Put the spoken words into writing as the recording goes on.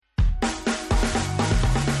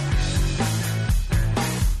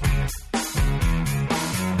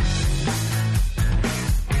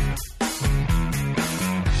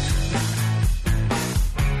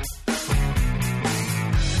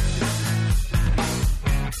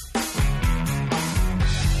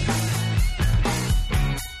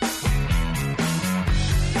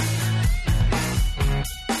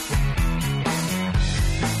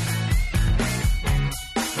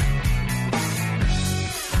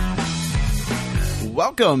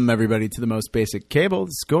Welcome, everybody, to the Most Basic Cable.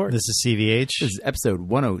 The Score. This is CVH. This is episode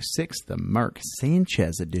 106, the Mark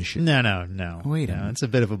Sanchez edition. No. Wait a minute. It's a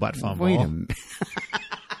bit of a butt fumble. Wait a minute.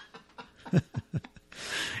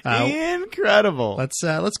 Incredible. Let's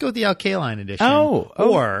go with the Alkaline edition.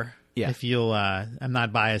 Or yeah. If you'll, I'm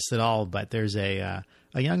not biased at all, but there's a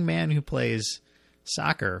young man who plays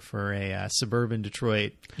soccer for a suburban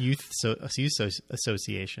Detroit youth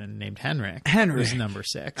association named Henrik. Who's number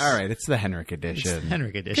 6. All right, it's the Henrik edition. It's the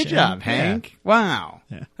Henrik edition. Good job, Hank. Yeah. Wow.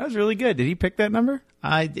 Yeah. That was really good. Did he pick that number?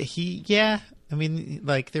 I mean,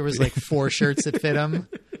 like there was like 4 shirts that fit him,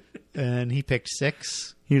 and he picked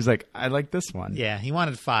 6. He was like, I like this one. Yeah, he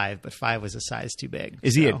wanted 5, but 5 was a size too big.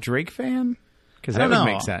 Is he a Drake fan? Because that would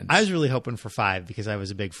make sense. I was really hoping for 5 because I was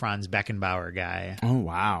a big Franz Beckenbauer guy. Oh,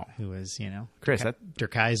 wow. Who was, Chris, Der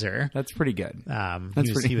Kaiser. That's pretty good.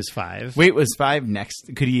 He was 5. Wait, was 5 next?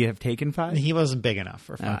 Could he have taken 5? He wasn't big enough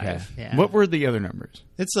for 5. Okay. Yeah. What were the other numbers?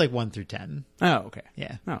 It's like 1 through 10. Oh, okay.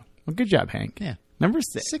 Yeah. Oh, well, good job, Hank. Yeah. Number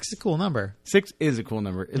 6. 6 is a cool number. 6 is a cool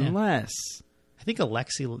number, unless... I think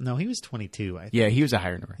Alexi... No, he was 22, I think. Yeah, he was a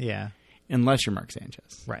higher number. Yeah. Unless you're Mark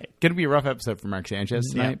Sanchez. Right. Going to be a rough episode for Mark Sanchez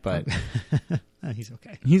tonight, but... He's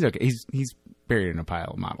okay. He's okay. He's buried in a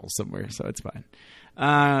pile of models somewhere, so it's fine.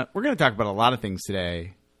 We're going to talk about a lot of things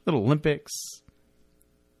today. Little Olympics,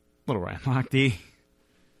 little Ryan Lochte,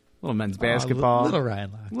 little men's basketball. Little Ryan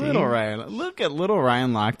Lochte. Little Ryan. Look at little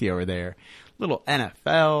Ryan Lochte over there. Little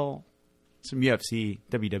NFL, some UFC,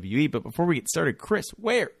 WWE. But before we get started, Chris,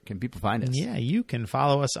 where can people find us? Yeah, you can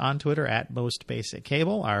follow us on Twitter at Most Basic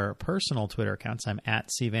Cable. Our personal Twitter accounts, I'm at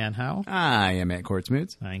CVanHow. I am at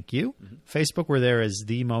Courtsmoods. Thank you. Mm-hmm. Facebook, we're there as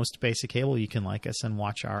The Most Basic Cable. You can like us and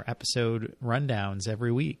watch our episode rundowns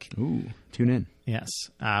every week. Ooh, tune in. Yes.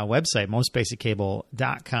 Website,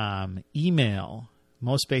 mostbasiccable.com. Email,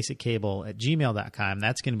 mostbasiccable@gmail.com.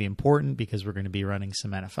 That's going to be important because we're going to be running some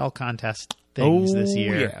NFL contest things this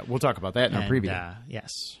year. Yeah, we'll talk about that in our preview.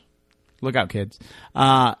 Yes. Look out, kids.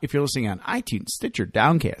 If you're listening on iTunes, Stitcher,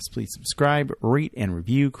 Downcast, please subscribe, rate, and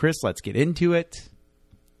review. Chris, let's get into it.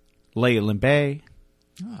 Les Olympiques.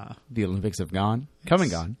 The Olympics have gone. Come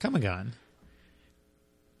and gone. Come and gone.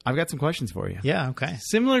 I've got some questions for you. Yeah, okay.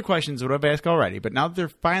 Similar questions to what I've asked already, but now that they're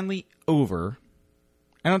finally over,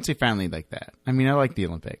 I don't say finally like that. I mean, I like the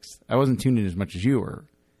Olympics. I wasn't tuned in as much as you were.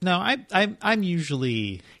 No, I'm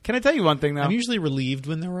usually... Can I tell you one thing, though? I'm usually relieved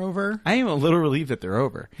when they're over. I am a little relieved that they're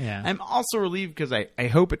over. Yeah. I'm also relieved because I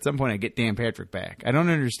hope at some point I get Dan Patrick back. I don't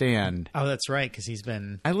understand. Oh, that's right, because he's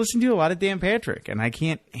been... I listen to a lot of Dan Patrick, and I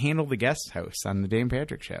can't handle the guest hosts on the Dan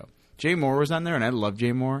Patrick show. Jay Moore was on there, and I love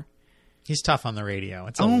Jay Moore. He's tough on the radio.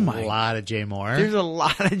 It's a lot of Jay Moore. There's a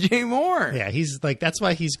lot of Jay Moore. Yeah, he's like, that's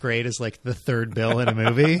why he's great as like the third bill in a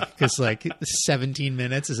movie, because like 17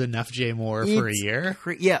 minutes is enough Jay Moore for a year.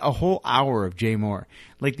 Yeah, a whole hour of Jay Moore.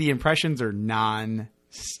 Like the impressions are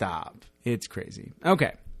non-stop. It's crazy.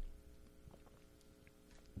 Okay.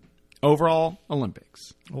 Overall,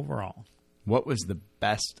 Olympics. Overall. What was the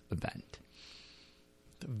best event?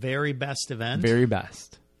 The very best event? Very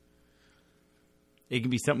best. It can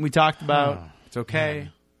be something we talked about. It's okay.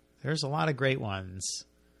 Man. There's a lot of great ones.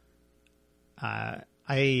 I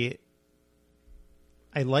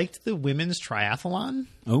liked the women's triathlon.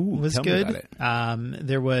 Oh, it was tell good. Me about it.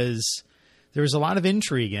 There was a lot of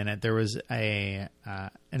intrigue in it. There was an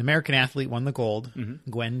American athlete won the gold,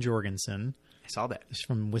 Gwen Jorgensen. I saw that. She's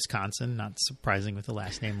from Wisconsin. Not surprising with a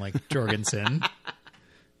last name like Jorgensen.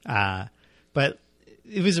 But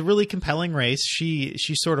it was a really compelling race. She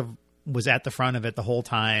sort of was at the front of it the whole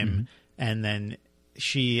time, and then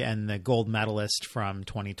she and the gold medalist from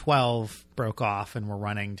 2012 broke off and were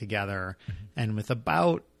running together, and with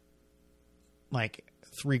about like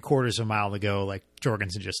 3/4 of a mile to go, like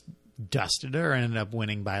Jorgensen just dusted her and ended up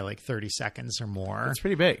winning by like 30 seconds or more. That's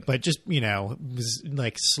pretty big. But just, was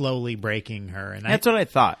like slowly breaking her. And that's what I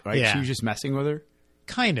thought, right? Yeah. She was just messing with her?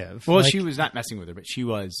 Kind of. Well, she was not messing with her, but she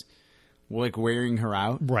was like wearing her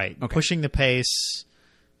out. Right. Okay. Pushing the pace,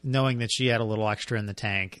 knowing that she had a little extra in the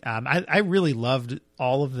tank. I really loved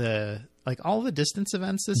all of the distance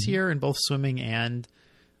events this year, in both swimming and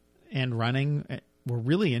running were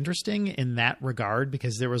really interesting in that regard,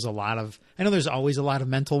 because there was I know there's always a lot of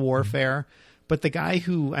mental warfare, but the guy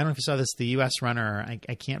who, I don't know if you saw this, the U.S. runner,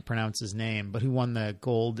 I can't pronounce his name, but who won the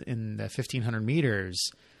gold in the 1,500 meters,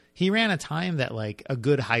 he ran a time that like a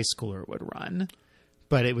good high schooler would run,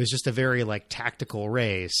 but it was just a very like tactical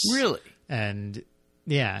race. Really? And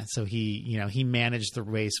yeah, so he managed the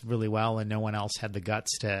race really well, and no one else had the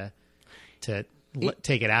guts to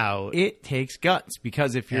take it out. It takes guts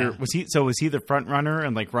because if you're was he the front runner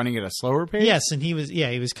and like running at a slower pace? Yes, and he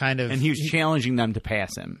was kind of, and he was challenging them to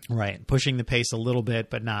pass him. Right, pushing the pace a little bit,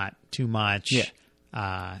 but not too much. Yeah.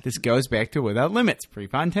 This goes back to Without Limits,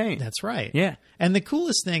 Prefontaine. That's right. Yeah. And the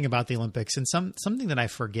coolest thing about the Olympics, and something that I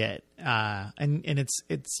forget, and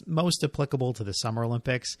it's most applicable to the Summer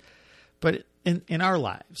Olympics, but in our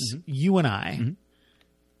lives, you and I,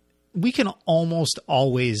 we can almost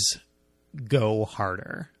always go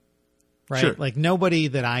harder, right? Sure. Like nobody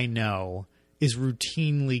that I know is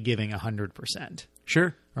routinely giving 100%.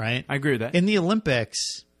 Sure. Right? I agree with that. In the Olympics,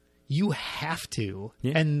 you have to.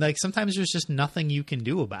 Yeah. And like sometimes there's just nothing you can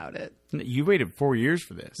do about it. You waited 4 years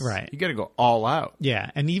for this. Right. You got to go all out. Yeah.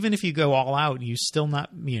 And even if you go all out, you still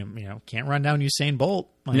not, can't run down Usain Bolt.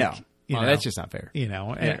 Like, No. Well, that's just not fair.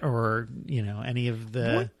 Or, any of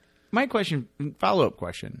the. My follow-up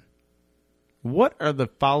question. What are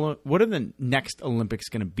the next Olympics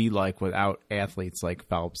going to be like without athletes like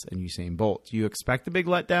Phelps and Usain Bolt? Do you expect a big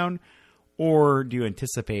letdown, or do you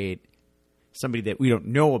anticipate somebody that we don't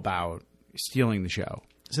know about stealing the show?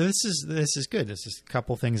 So this is good. This is a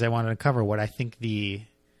couple things I wanted to cover. What I think the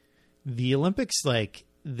Olympics, like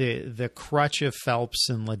the crutch of Phelps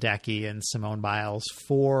and Ledecky and Simone Biles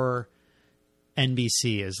for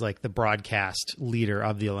NBC as like the broadcast leader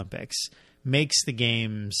of the Olympics, makes the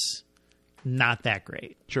games not that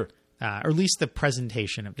great. Sure. Or at least the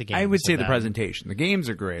presentation of the games. I would say the presentation. The games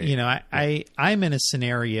are great. I'm in a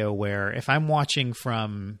scenario where if I'm watching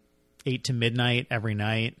from 8 to midnight every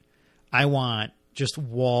night, I want just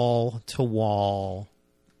wall to wall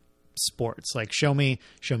sports. Like show me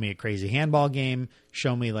a crazy handball game,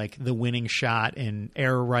 show me like the winning shot in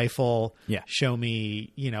air rifle, show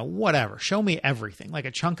me, whatever. Show me everything, like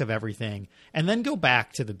a chunk of everything, and then go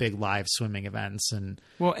back to the big live swimming events and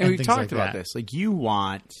we've talked about this. Like you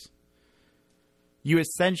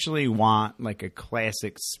essentially want like a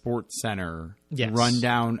classic Sports Center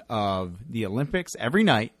rundown of the Olympics every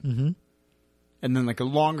night, and then like a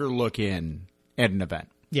longer look in at an event.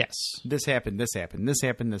 Yes. This happened, this happened, this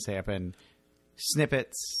happened, this happened.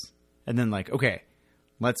 Snippets. And then like, okay,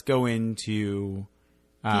 let's go into...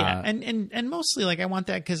 and mostly like I want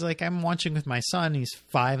that because like I'm watching with my son. He's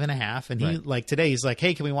 5.5. And he like today he's like,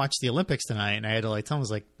 hey, can we watch the Olympics tonight? And I had to like tell him, I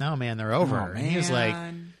was like, no, man, they're over. Oh, man. And he was like,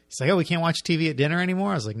 oh, we can't watch TV at dinner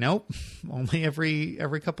anymore? I was like, nope. Only every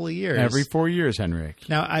couple of years. Every 4 years, Henrik.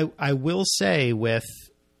 Now, I will say with...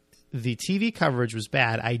 the TV coverage was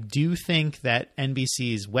bad. I do think that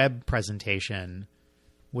NBC's web presentation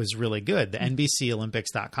was really good. The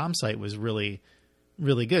NBCOlympics.com site was really,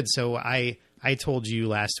 really good. So I told you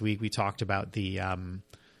last week, we talked about the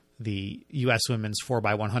U.S. women's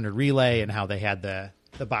 4x100 relay and how they had the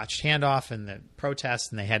botched handoff and the protest,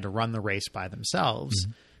 and they had to run the race by themselves.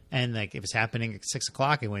 And like it was happening at 6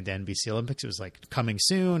 o'clock. I went to NBC Olympics. It was like coming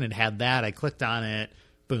soon and had that. I clicked on it.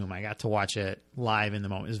 Boom, I got to watch it live in the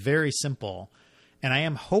moment. It was very simple. And I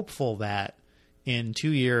am hopeful that in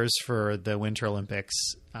 2 years for the Winter Olympics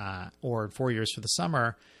or 4 years for the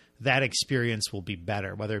summer, that experience will be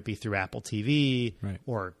better, whether it be through Apple TV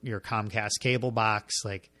or your Comcast cable box.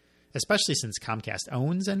 Like, especially since Comcast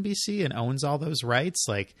owns NBC and owns all those rights,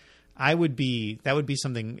 like that would be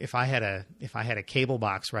something if I had a cable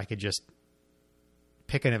box where I could just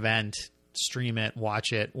pick an event, stream it,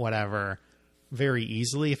 watch it, whatever, very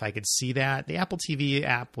easily. If I could see that. The Apple TV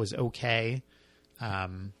app was okay.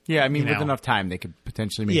 With enough time, they could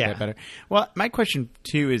potentially make that better. Well, my question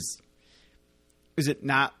too is it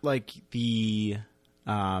not like the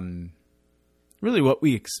really what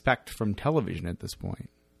we expect from television at this point,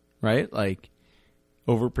 right? Like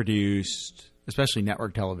overproduced, especially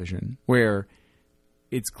network television, where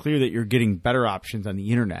it's clear that you're getting better options on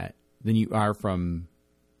the internet than you are from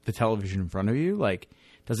the television in front of you. Like,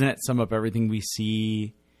 doesn't that sum up everything we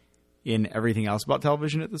see in everything else about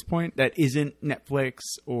television at this point that isn't Netflix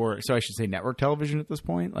so I should say network television at this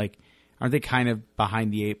point? Like, aren't they kind of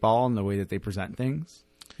behind the eight ball in the way that they present things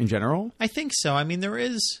in general? I think so. I mean, there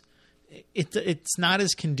is... It's not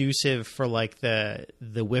as conducive for like the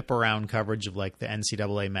whip around coverage of like the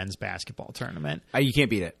NCAA men's basketball tournament. You can't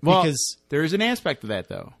beat it. Well, because there is an aspect of that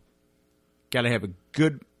though. Got to have a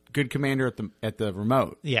good commander at the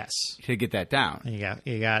remote. Yes, to get that down.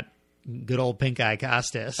 You got good old Pink Eye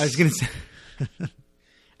Costas. I was gonna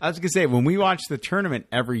say when we watch the tournament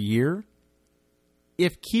every year,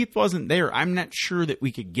 if Keith wasn't there, I'm not sure that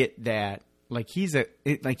we could get that. Like he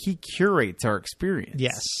curates our experience.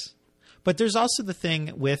 Yes. But there's also the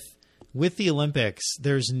thing with the Olympics,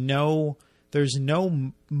 there's no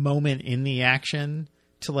moment in the action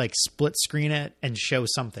to like split screen it and show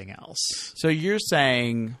something else. So you're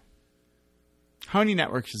saying How many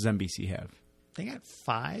networks does NBC have? They got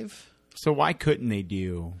 5. So why couldn't they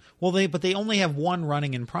do? Well, they only have one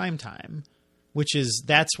running in prime time, which is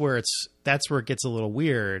that's where it gets a little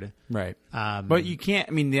weird. Right. But you can't.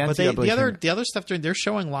 I mean, the NCAA the other stuff they're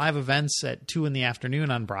showing live events at 2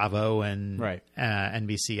 PM on Bravo and right.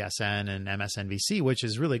 NBCSN and MSNBC, which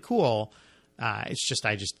is really cool. It's just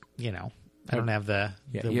I don't have the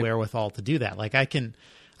wherewithal to do that. Like I can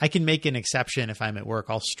make an exception if I'm at work.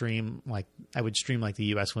 I'll stream I would stream the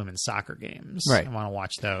U.S. women's soccer games. Right. I want to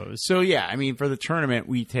watch those. So yeah, I mean, for the tournament,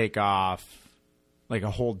 we take off a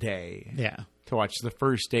whole day. Yeah. To watch the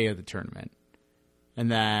first day of the tournament, and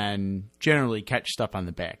then generally catch stuff on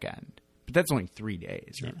the back end. But that's only 3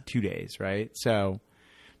 days or 2 days, right? So,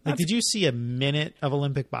 did you see a minute of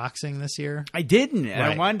Olympic boxing this year? I didn't, and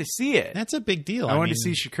right. I wanted to see it. That's a big deal. I wanted to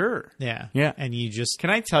see Shakur. Yeah, yeah. And you just can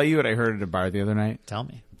I tell you what I heard at a bar the other night? Tell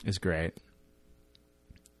me. It's great.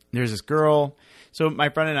 There's this girl. So my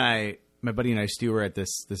friend and I, my buddy and I, Stu, were at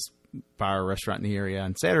this bar or restaurant in the area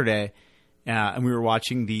on Saturday, and we were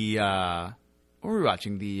watching the. What were we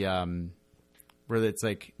watching? The where it's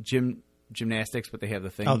like gymnastics, but they have the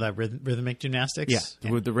thing. Oh, the rhythmic gymnastics? Yeah.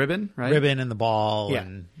 With the ribbon, right? Ribbon and the ball. Yeah.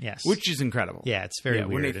 And, yes. Which is incredible. Yeah, it's very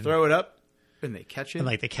weird. When they throw it up and they catch it. And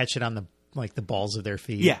they catch it on the balls of their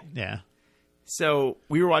feet. Yeah. Yeah. So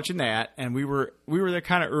we were watching that, and we were there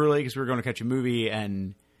kind of early because we were going to catch a movie,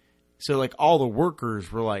 and so all the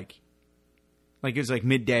workers were it was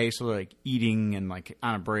midday, so they're eating and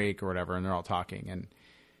on a break or whatever, and they're all talking,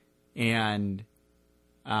 and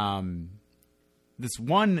this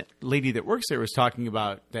one lady that works there was talking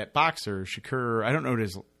about that boxer, Shakur. I don't know what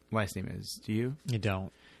his last name is. Do you? You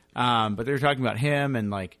don't. But they were talking about him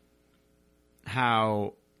and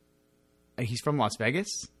how he's from Las Vegas,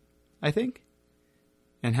 I think,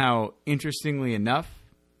 and how interestingly enough,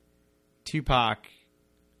 Tupac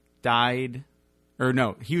died, or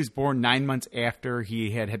no, he was born 9 months after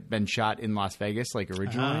he had been shot in Las Vegas,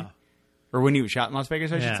 originally. Or when he was shot in Las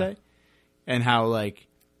Vegas, I should say. And how,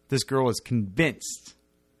 this girl was convinced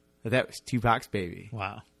that was Tupac's baby.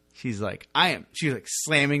 Wow. She's she's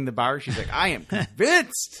slamming the bar. She's I am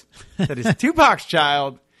convinced that it's Tupac's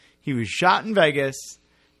child. He was shot in Vegas.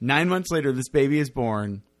 9 months later, this baby is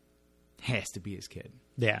born. Has to be his kid.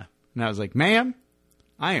 Yeah. And I was like, ma'am,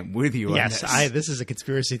 I am with you on this. Yes, this is a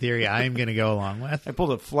conspiracy theory I am going to go along with. I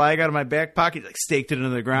pulled a flag out of my back pocket, staked it into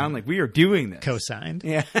the ground. We are doing this. Co-signed.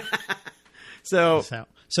 Yeah. So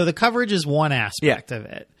the coverage is one aspect of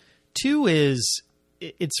it. 2 is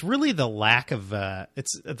it's really the lack of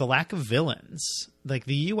villains. The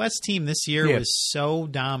U.S. team this year was so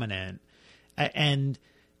dominant, and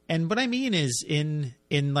what I mean is in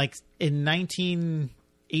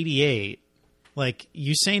 1988.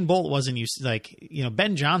 Usain Bolt wasn't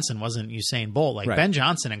Ben Johnson wasn't Usain Bolt. Right. Ben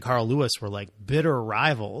Johnson and Carl Lewis were bitter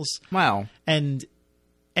rivals. Wow. And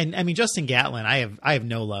I mean Justin Gatlin, I have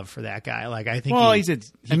no love for that guy. I think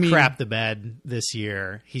he crapped the bed this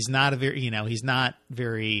year. He's not he's not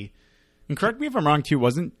very. And correct me if I'm wrong too.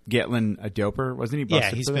 Wasn't Gatlin a doper? Wasn't he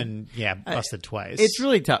busted? Yeah, he's been busted twice. It's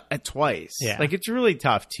really tough. Twice. Yeah. It's really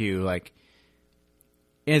tough too.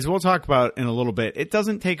 As we'll talk about in a little bit, it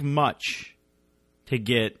doesn't take much to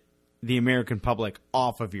get the American public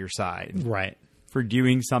off of your side, right? For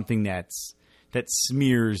doing something that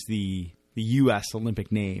smears the U.S. Olympic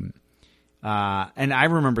name, and I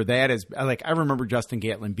remember that as I remember Justin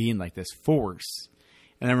Gatlin being this force,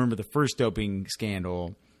 and I remember the first doping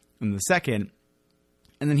scandal and the second,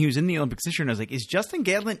 and then he was in the Olympics this year, and I was like, is Justin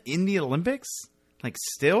Gatlin in the Olympics?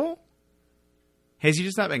 Still? Has he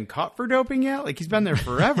just not been caught for doping yet? He's been there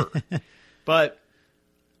forever. But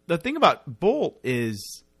the thing about Bolt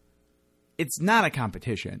is it's not a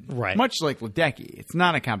competition. Right. Much like Ledecky, it's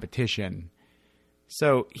not a competition.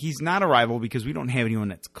 So he's not a rival because we don't have anyone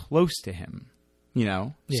that's close to him, Yeah.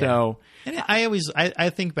 So and I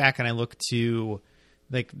think back and I look to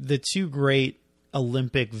the 2 great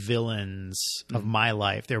Olympic villains of my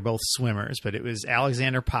life. They're both swimmers, but it was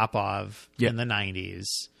Alexander Popov in the 90s.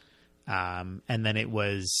 And then it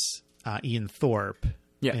was Ian Thorpe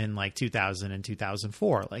in 2000 and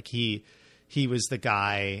 2004. He was the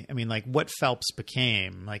guy. I mean, what Phelps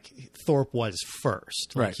became, Thorpe was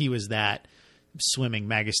first. Right. He was that swimming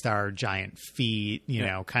megastar, giant feet,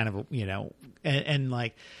 kind of,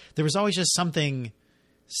 and there was always just something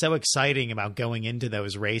so exciting about going into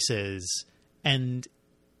those races. And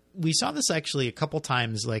we saw this actually a couple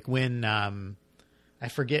times, when I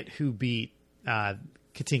forget who beat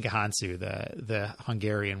Katinka Hansu, the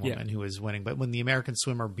Hungarian woman who was winning. But when the American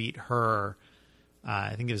swimmer beat her,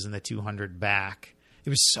 I think it was in the 200 back, it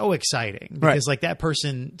was so exciting because that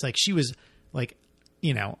person, she was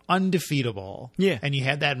undefeatable. Yeah. And you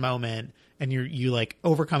had that moment and you like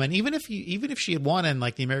overcome it. Even if she had won and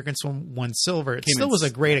like the American swim won silver, it still was a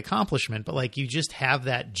great accomplishment, but like you just have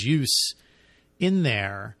that juice in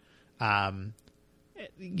there.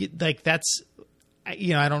 Like that's,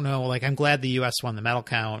 I don't know. Like, I'm glad the U.S. won the medal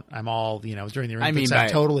count. I'm all, during the Olympics, I'm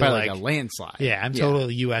totally by like a landslide. Yeah, I'm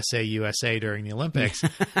totally USA during the Olympics.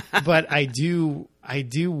 But I do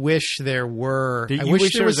wish there were. I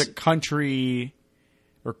wish there was a country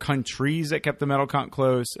or countries that kept the medal count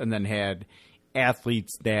close and then had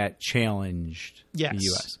athletes that challenged the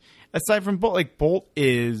U.S. Aside from Bolt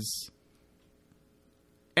is,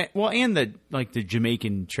 well, and the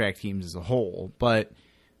Jamaican track teams as a whole, but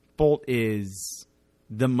Bolt is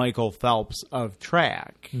the Michael Phelps of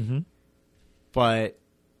track. Mm-hmm. But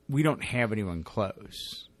we don't have anyone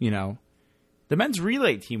close. The men's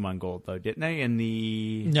relay team won gold though, didn't they? In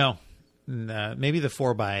the maybe the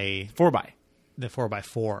 4x4. The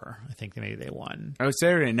 4x4. I think maybe they won. Oh,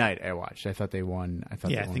 Saturday night I watched. I thought they won. I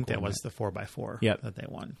think that was the 4x4. Yep. That they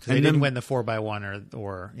won. Because they didn't win the 4x1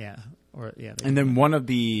 or. And then one of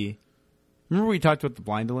the. Remember we talked about the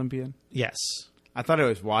blind Olympian? Yes. I thought I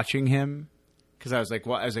was watching him because I was like,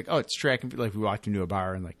 oh, it's track. And like we walked into a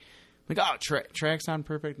bar and oh, track sound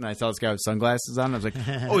perfect. And I saw this guy with sunglasses on. I was like,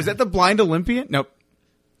 oh, is that the blind Olympian? Nope.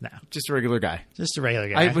 No, just a regular guy. Just a regular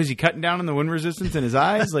guy. Was he cutting down on the wind resistance in his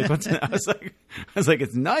eyes? Like, I was like,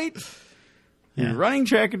 it's night. You're running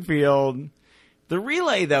track and field. The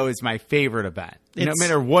relay though is my favorite event. No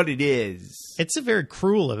matter what it is, it's a very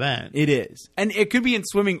cruel event. It is, and it could be in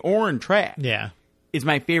swimming or in track. Yeah. Is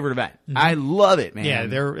my favorite event. Mm-hmm. I love it, man. Yeah,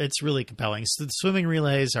 it's really compelling. So the swimming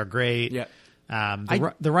relays are great. Yeah.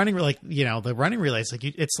 The running the running relays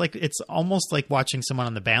it's almost like watching someone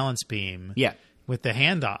on the balance beam. Yeah. With the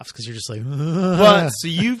handoffs because you're just like. Well, so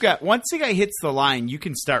you've got once the guy hits the line, you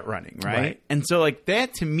can start running, right? And so like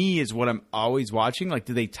that to me is what I'm always watching. Like,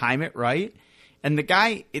 do they time it right? And the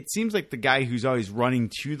guy, it seems like the guy who's always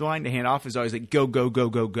running to the line to hand off is always like go go go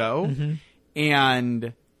go go. Mm-hmm.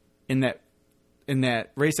 And in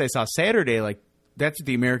that race I saw Saturday, like that's what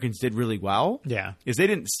the Americans did really well. Yeah. Is they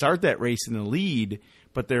didn't start that race in the lead,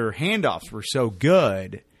 but their handoffs were so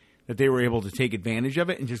good that they were able to take advantage of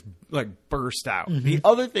it and just like burst out. Mm-hmm. The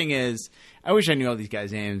other thing is, I wish I knew all these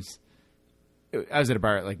guys' names. I was at a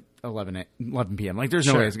bar at like 11 p.m. Like there's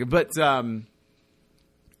no way it's good. But,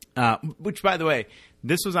 which by the way,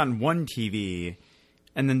 this was on one TV.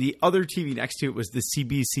 And then the other TV next to it was the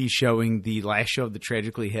CBC showing the last show of the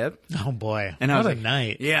Tragically Hip. Oh boy! And I was what a like,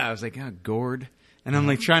 night! Yeah, I was like, oh, Gord, and I'm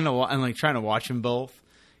trying to watch them both.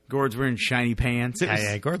 Gord's wearing shiny pants.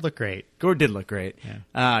 Yeah, Gord looked great. Gord did look great.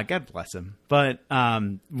 Yeah. God bless him. But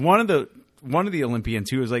one of the Olympians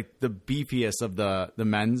who was like the beefiest of the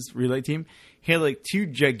men's relay team, he had like 2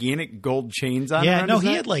 gigantic gold chains on. Yeah, no,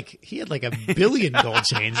 he had like a billion gold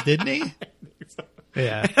chains, didn't he?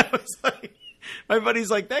 Yeah. I was like, my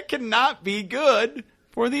buddy's like, that cannot be good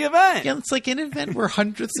for the event. Yeah, it's like an event where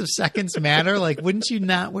hundredths of seconds matter. Like, wouldn't you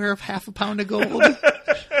not wear half a pound of gold?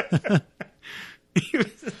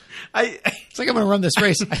 It's like, I'm going to run this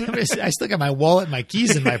race. I still got my wallet and my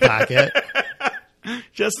keys in my pocket.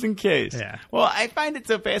 Just in case. Yeah. Well, I find it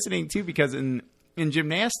so fascinating, too, because in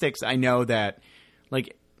gymnastics, I know that,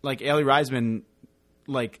 like Allie Reisman,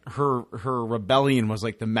 like, her rebellion was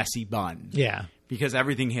like the messy bun. Yeah. Because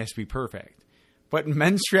everything has to be perfect. But in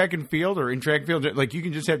men's track and field or in track and field, like, you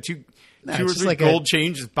can just have two or three like gold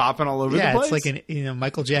chains just popping all over the place. Yeah, it's like an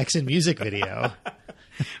Michael Jackson music video.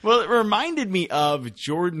 Well, it reminded me of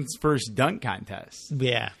Jordan's first dunk contest.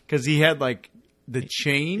 Yeah. Because he had, like, the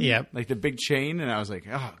chain. Yep. Like, the big chain. And I was like,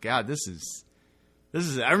 oh, God, this is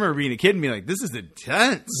I remember being a kid and being like, this is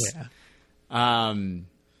intense. Yeah. I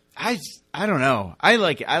don't know. I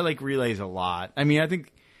like relays a lot. I mean, I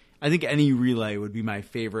think any relay would be my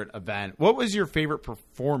favorite event. What was your favorite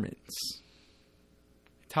performance?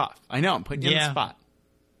 Tough. I know. I'm putting you on the spot.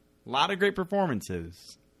 A lot of great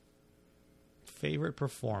performances. Favorite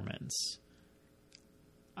performance.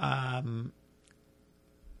 I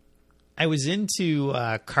was into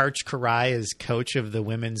Karch Karai as coach of the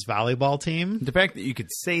women's volleyball team. The fact that you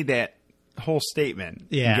could say that whole statement and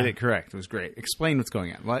get it correct was great. Explain what's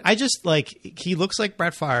going on. What? I just he looks like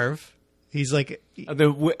Brett Favre. He's like of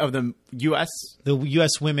the U.S. the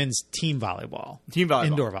U.S. women's team volleyball,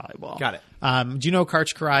 indoor volleyball. Got it. Do you know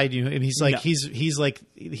Karch Karai? He's like no. he's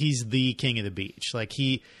the king of the beach. Like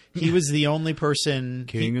he was the only person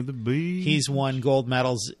king of the beach. He's won gold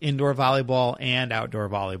medals indoor volleyball and outdoor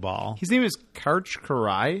volleyball. His name is Karch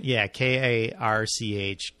Karai. Yeah, Karchkirai.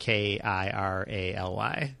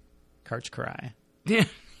 Karch Karai. Yeah.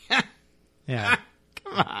 Yeah.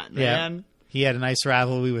 Come on, man. He had a nice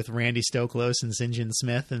rivalry with Randy Stoklos and St. John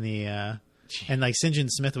Smith in the and like St. John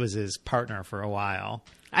Smith was his partner for a while.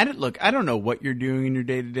 I don't know what you're doing in your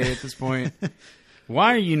day to day at this point.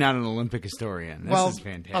 Why are you not an Olympic historian? This is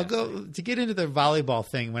fantastic. I'll go to get into the volleyball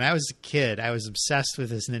thing. When I was a kid, I was obsessed with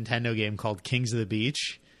this Nintendo game called Kings of the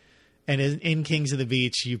Beach. And in Kings of the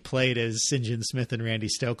Beach, you played as St. John Smith and Randy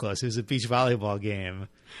Stoklos. It was a beach volleyball game.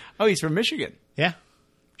 Oh, he's from Michigan. Yeah.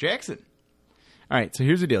 Jackson. All right, so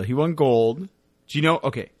here's the deal. He won gold. Do you know?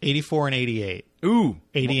 Okay. 84 and 88. Ooh.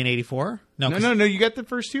 80 and 84? No. You got the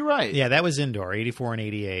first two right. Yeah, that was indoor, 84 and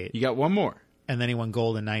 88. You got one more. And then he won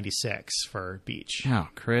gold in 96 for beach. Oh,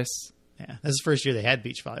 Chris. Yeah. This is the first year they had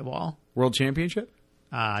beach volleyball. World championship?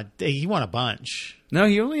 He won a bunch. No,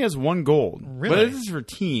 he only has one gold. Really? But this is for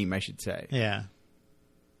team, I should say. Yeah.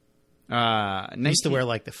 He used to wear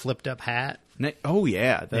like the flipped up hat. Oh,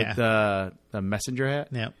 yeah. The messenger hat?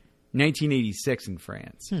 Yep. 1986 in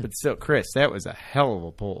France. But still, Chris, that was a hell of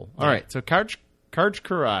a pull. All right, so Karch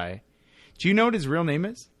Kiraly. Do you know what his real name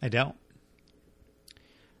is? I don't.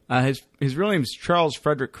 His real name is Charles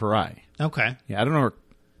Frederick Kiraly. Okay. Yeah, I don't know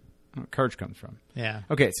where Karch comes from. Yeah.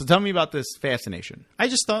 Okay, so tell me about this fascination. I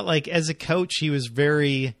just thought, like, as a coach, he was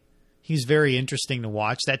very interesting to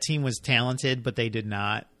watch. That team was talented, but they did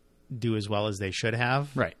not do as well as they should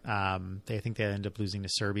have. Right. I think they ended up losing to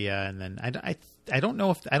Serbia, and then I don't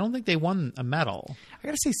know if I don't think they won a medal. I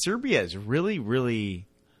gotta say, Serbia is really, really.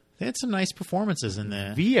 They had some nice performances in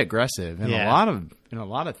the be aggressive in a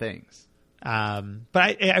lot of things.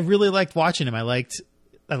 But I really liked watching him. I liked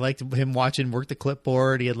him watching work the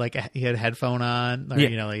clipboard. He had he had a headphone on, or,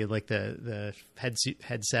 he had like the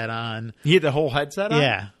headset on. He had the whole headset on?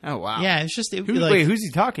 Yeah. Oh wow. Yeah, it's just who's he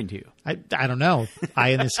talking to? I don't know. Eye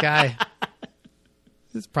in the sky.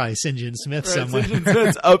 It's probably St. John Smith somewhere. St. John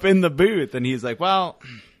Smith's up in the booth, and he's like, "Well,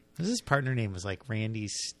 his partner name was like Randy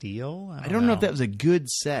Steele. I don't know if that was a good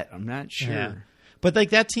set. I'm not sure." Yeah. But like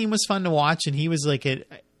that team was fun to watch, and he was like it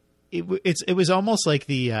was almost like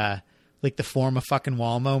the form a fucking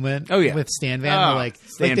wall moment. Oh yeah, with Stan Van.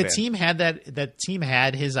 Stan the Van. team had that team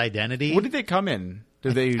had his identity. What did they come in?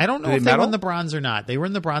 Did they? I don't know if they won the bronze or not. They were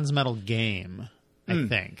in the bronze medal game, I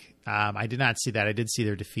think. I did not see that. I did see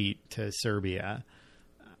their defeat to Serbia.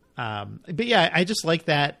 But yeah, I just like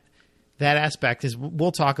that aspect. Is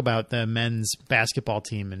we'll talk about the men's basketball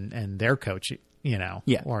team and their coach.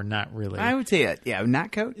 Or not really. I would say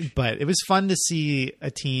not coach. But it was fun to see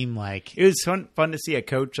a team like it was fun to see a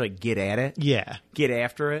coach like get at it. Yeah, get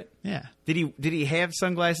after it. Yeah. Did he have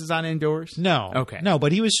sunglasses on indoors? No. Okay. No,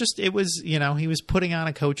 but he was just. It was he was putting on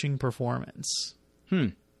a coaching performance.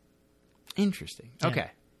 Interesting. Yeah.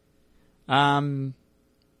 Okay.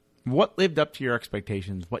 What lived up to your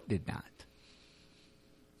expectations? What did not?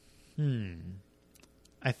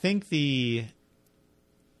 I think the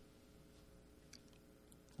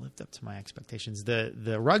lived up to my expectations.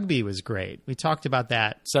 The rugby was great. We talked about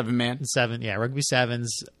that. 7-man? Rugby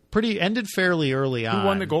sevens. Ended fairly early on. Who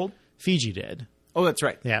won the gold? Fiji did. Oh, that's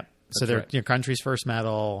right. Yeah. So they're your country's first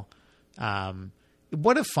medal.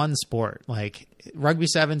 What a fun sport. Like rugby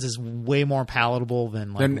sevens is way more palatable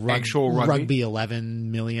than actual rugby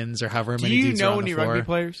 11 millions or however many. Do you dudes know are on any the floor. rugby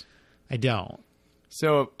players? I don't.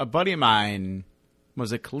 So a buddy of mine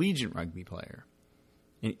was a collegiate rugby player.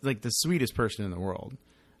 Like the sweetest person in the world.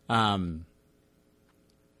 But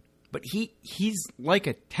he's like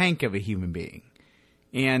a tank of a human being.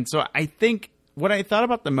 And so I think what I thought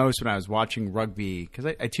about the most when I was watching rugby, because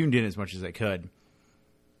I tuned in as much as I could,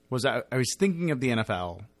 was I was thinking of the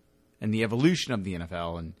NFL and the evolution of the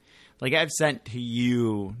NFL. And like I've sent to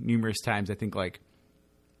you numerous times, I think like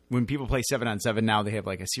when people play 7-on-7 now, they have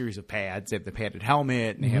like a series of pads. They have the padded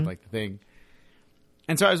helmet and they have like the thing.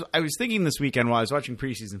 And so I was thinking this weekend while I was watching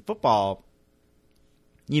preseason football,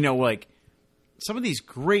 like some of these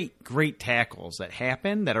great tackles that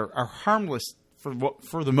happen that are harmless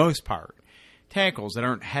for the most part. Tackles that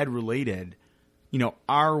aren't head related,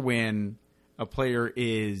 are when a player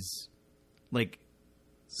is like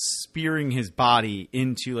spearing his body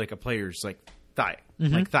into like a player's like thigh,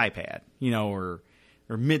 like thigh pad, or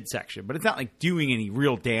midsection. But it's not like doing any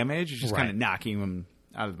real damage. It's just kind of knocking them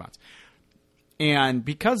out of the bounds. And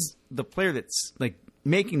because the player that's like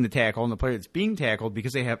making the tackle and the player that's being tackled,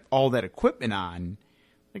 because they have all that equipment on,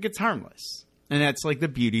 like it's harmless. And that's like the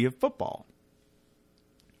beauty of football.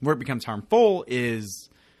 Where it becomes harmful is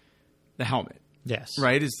the helmet. Yes.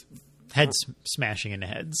 Right? Is heads smashing into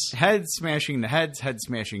heads. Heads smashing into heads, heads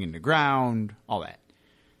smashing into ground, all that.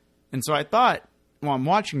 And so I thought, while I'm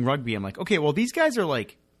watching rugby, I'm like, okay, well, these guys are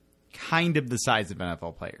like kind of the size of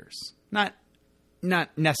NFL players. Not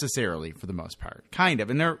necessarily for the most part. Kind of.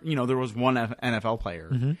 And there was one NFL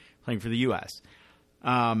player playing for the U.S.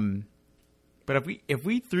 But if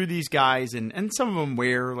we threw these guys and some of them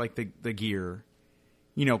wear like the gear,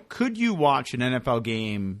 could you watch an NFL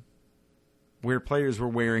game where players were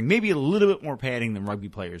wearing maybe a little bit more padding than rugby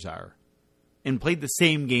players are and played the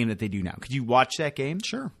same game that they do now? Could you watch that game?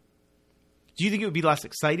 Sure. Do you think it would be less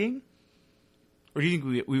exciting? Or do you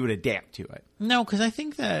think we would adapt to it? No, because I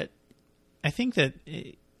think that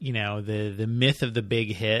the myth of the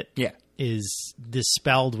big hit is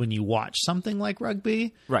dispelled when you watch something like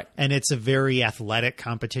rugby, right? And it's a very athletic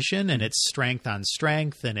competition, and it's strength on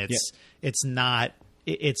strength, and it's not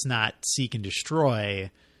seek and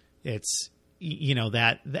destroy. It's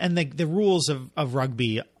that, and the rules of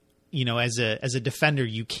rugby. As a defender,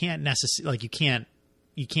 you can't necessarily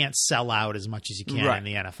you can't sell out as much as you can in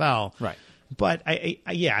the NFL, right? But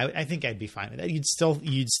I think I'd be fine with that.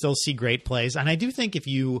 You'd still see great plays, and I do think if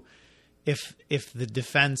the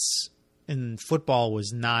defense in football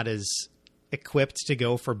was not as equipped to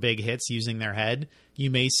go for big hits using their head, you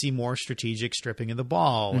may see more strategic stripping of the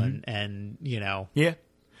ball, and yeah.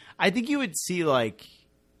 I think you would see like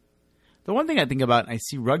the one thing I think about. And I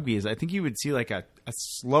see rugby is I think you would see like a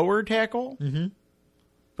slower tackle,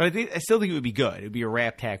 but I still think it would be good. It would be a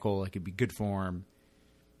wrap tackle, like it'd be good form.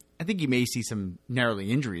 I think you may see some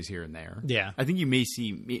gnarly injuries here and there. Yeah. I think you may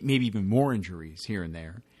see maybe even more injuries here and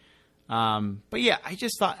there. But yeah, I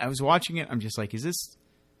just thought I was watching it. I'm just like, is this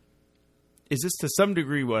to some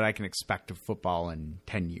degree what I can expect of football in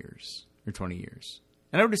 10 years or 20 years?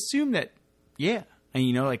 And I would assume that, yeah.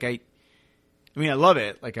 And I love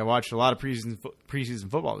it. Like I watched a lot of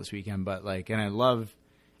preseason football this weekend, but and I love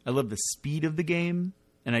the speed of the game,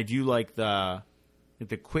 and I do like the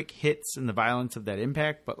quick hits and the violence of that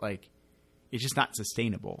impact, but it's just not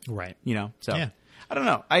sustainable. Right. So yeah. I don't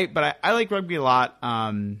know. I like rugby a lot.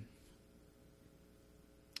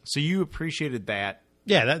 So you appreciated that.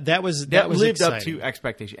 Yeah, that was lived exciting. up to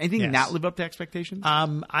expectations. Anything not live up to expectations?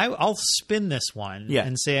 I'll spin this one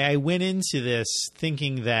and say I went into this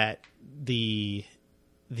thinking that the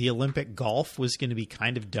Olympic golf was going to be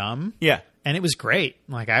kind of dumb. Yeah. And it was great.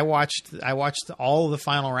 I watched all of the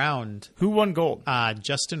final round. Who won gold?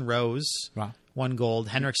 Justin Rose won gold.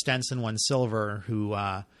 Henrik Stenson won silver, who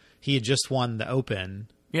he had just won the Open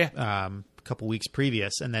a couple weeks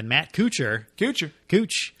previous. And then Matt Kuchar.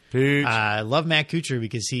 Cooch. I love Matt Kuchar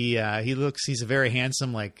because he's a very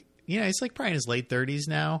handsome, he's probably in his late 30s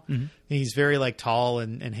now. Mm-hmm. He's very tall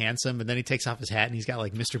and handsome, but then he takes off his hat and he's got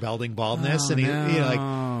Mr. Belding baldness, and he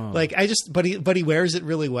wears it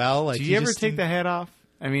really well. Do you ever take the hat off?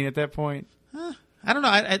 I mean, at that point, I don't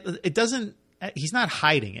know. It doesn't. He's not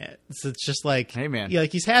hiding it. It's just hey man,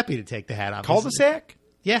 he's happy to take the hat off. Cul-de-sac?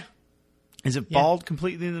 Yeah. Is it bald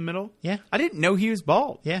completely in the middle? Yeah. I didn't know he was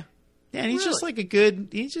bald. Yeah. Yeah, and he's just a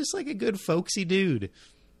good folksy dude.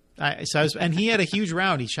 And he had a huge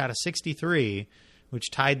round. He shot a 63,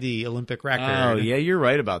 which tied the Olympic record. Oh, yeah, you're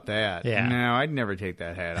right about that. Yeah. No, I'd never take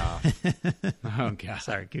that hat off. Oh, God.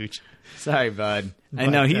 Sorry, Gooch. Sorry, bud. I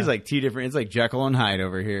know he's two different. It's like Jekyll and Hyde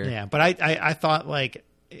over here. Yeah, but I thought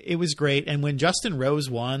it was great. And when Justin Rose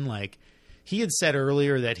won, he had said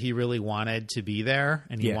earlier that he really wanted to be there,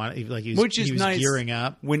 and he wanted he was nice gearing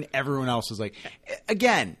up when everyone else was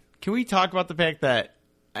again. Can we talk about the fact that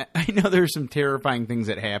I know there's some terrifying things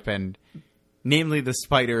that happened, namely the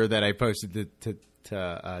spider that I posted to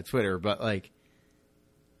Twitter, but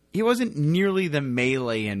he wasn't nearly the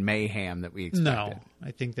melee and mayhem that we expected. No,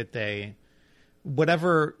 I think that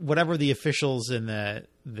whatever the officials and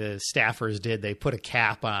the staffers did, they put a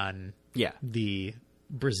cap on the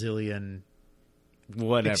Brazilian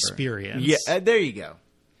experience. Yeah, there you go.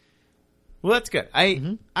 Well, that's good. I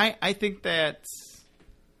think that.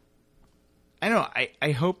 I don't know.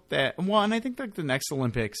 I hope that. Well, and I think the next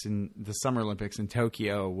Olympics and the Summer Olympics in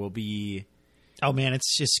Tokyo will be. Oh man,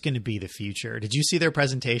 it's just going to be the future. Did you see their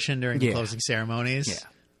presentation during the closing ceremonies? Yeah,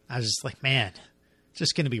 I was just man, it's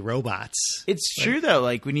just going to be robots. It's true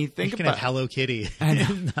though. When you think about have Hello Kitty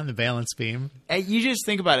on the balance beam, you just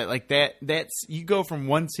think about it that. That's you go from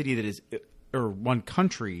one city that is, or one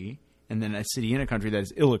country, and then a city in a country that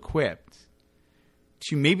is ill-equipped,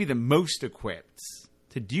 to maybe the most equipped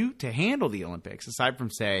to handle the Olympics, aside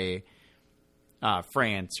from say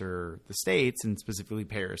France or the States, and specifically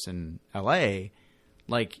Paris and LA.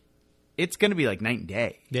 It's going to be night and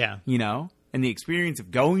day. Yeah, and the experience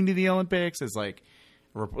of going to the Olympics is people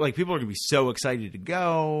are going to be so excited to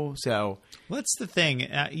go. So that's the thing.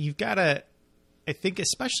 You've got to, I think,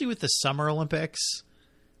 especially with the Summer Olympics.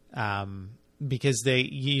 Because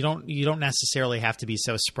you don't necessarily have to be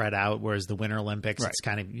so spread out, whereas the Winter Olympics, it's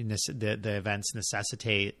kind of the events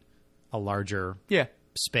necessitate a larger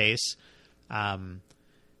space.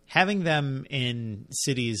 having them in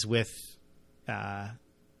cities with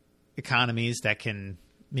economies that can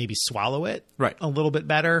maybe swallow it Right. a little bit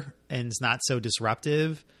better and is not so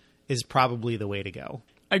disruptive is probably the way to go.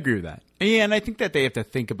 I agree with that. Yeah, and I think that they have to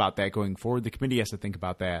think about that going forward. The committee has to think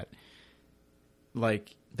about that.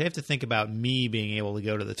 Like, They have to think about me being able to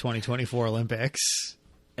go to the 2024 Olympics.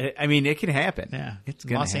 I mean, it can happen. Yeah, It's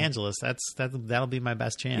gonna Los happen. Angeles. That'll be my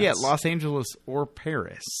best chance. Yeah, Los Angeles or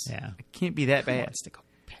Paris. Yeah. It can't be that Who bad. wants to go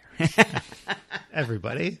to Paris?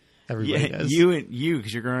 Everybody Yeah, does. you,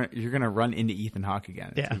 because you're gonna run into Ethan Hawke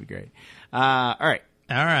again. It's Yeah. gonna be great. All right,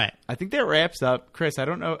 All right. I think that wraps up. Chris, I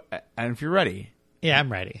don't know if you're ready. Yeah, I'm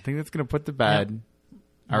ready. I think that's gonna put to bed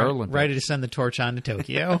our Olympics. Ready to send the torch on to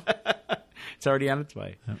Tokyo. It's already on its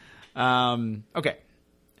way. Okay,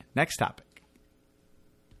 next topic.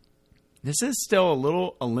 This is still a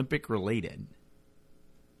little Olympic related.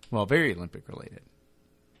 Well, very Olympic related.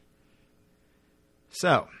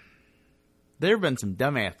 So, there have been some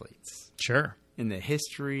dumb athletes Sure. in the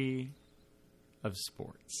history of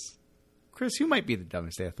sports. Chris, who might be the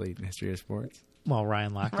dumbest athlete in the history of sports? Well,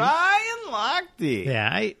 Ryan Lochte. Ryan Lochte.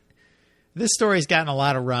 Yeah, this story's gotten a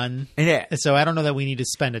lot of run. Yeah. So I don't know that we need to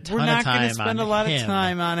spend a ton We're of not time going to spend a lot him. of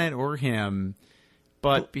time on it or him.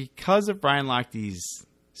 But because of Ryan Lochte's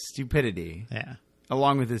stupidity, Yeah.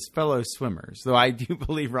 along with his fellow swimmers, though I do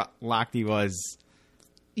believe Lochte was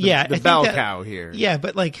Yeah, the I think bell that- cow here. Yeah,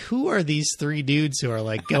 but like, who are these three dudes who are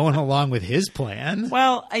like going along with his plan?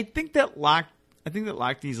 Well, I think that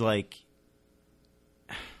Lochte's like,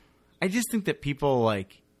 I just think that people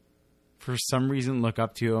like, for some reason, look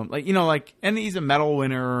up to him. Like, and he's a medal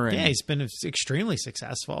winner. And Yeah, he's been extremely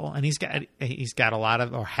successful, and he's got a lot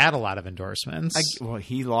of, or had a lot of endorsements.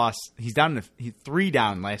 he lost. He's down to 3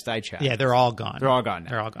 down last I checked. Yeah, they're all gone. They're all gone now.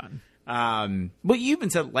 They're all gone. But you even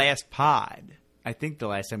said last pod. I think the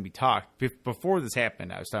last time we talked before this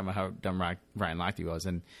happened, I was talking about how dumb Ryan Lochte was,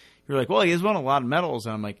 and you were like, "Well, he has won a lot of medals,"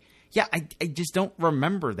 and I'm like, "Yeah, I just don't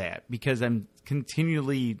remember that because I'm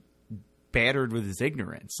continually battered with his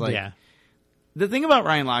ignorance." Like, Yeah. the thing about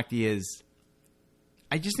Ryan Lochte is,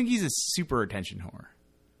 I just think he's a super attention whore.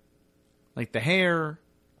 Like the hair,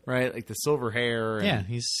 right? Like the silver hair. And Yeah,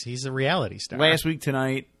 he's a reality star. last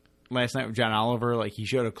night with John Oliver, like he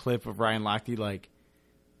showed a clip of Ryan Lochte like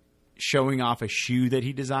showing off a shoe that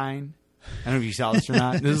he designed. I don't know if you saw this or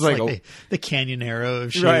not. This is like, the Canyonero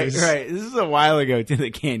of shoes. right. This is a while ago to the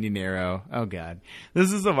Canyonero. Oh God,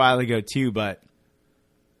 this is a while ago too. But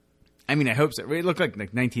I mean, I hope so. It looked like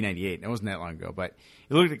 1998. It wasn't that long ago, but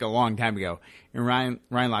it looked like a long time ago. And Ryan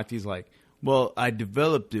Lochte's like, well, I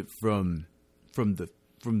developed it from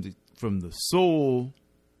the sole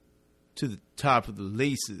to the top of the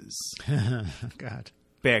laces, God.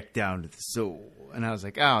 back down to the sole. And I was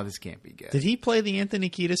like, oh, this can't be good. Did he play the Anthony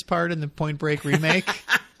Kiedis part in the Point Break remake?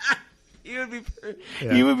 He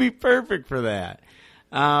would be perfect for that.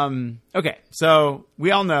 Okay, so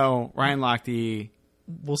we all know Ryan Lochte.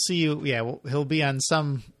 We'll see you. Yeah, he'll be on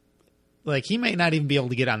some. Like, he might not even be able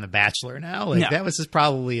to get on The Bachelor now. Like, No. that was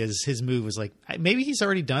probably his move was like, maybe he's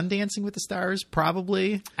already done Dancing with the Stars.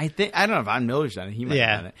 Probably. I don't know if Von Miller's done it. He might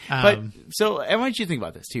Yeah, have done it. But so I want you to think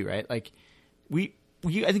about this too, right? Like I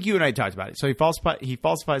think you and I talked about it. So he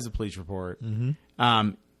falsifies the police report.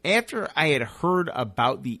 Mm-hmm. After I had heard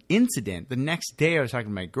about the incident, the next day I was talking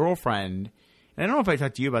to my girlfriend, and I don't know if I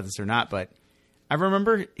talked to you about this or not, but I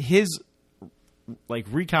remember his like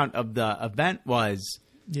recount of the event was,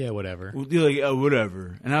 Yeah, whatever. like, oh,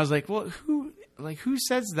 whatever. And I was like, well, who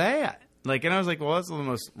says that? Like, and I was like, well, that's the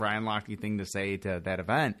most Ryan Lochte thing to say to that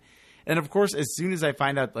event. And of course, as soon as I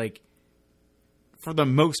find out, like, for the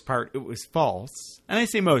most part, it was false. And I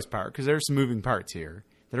say most part because there's some moving parts here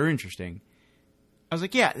that are interesting. I was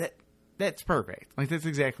like, yeah, that's perfect. Like, that's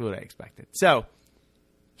exactly what I expected. So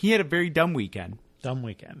he had a very dumb weekend. Dumb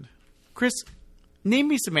weekend. Chris, name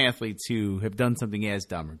me some athletes who have done something as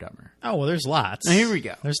dumb or dumber. Oh, well, there's lots. Now, here we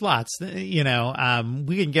go. There's lots. We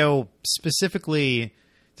can go specifically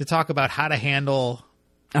to talk about how to handle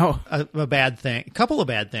Oh, a bad thing, a couple of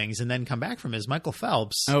bad things, and then come back from is Michael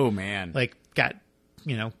Phelps. oh man. Like, got,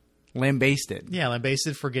 Lambasted. yeah,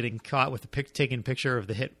 lambasted for getting caught with taking a picture of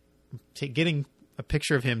the hit, getting a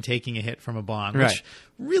picture of him taking a hit from a bong, Right. which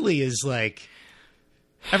really is like,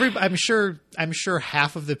 I'm sure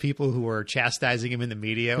half of the people who were chastising him in the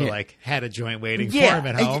media Yeah. like had a joint waiting for him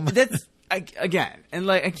at home. Again, and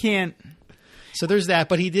like, I can't. So there's that,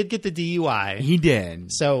 but he did get the DUI. He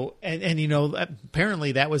did. So, and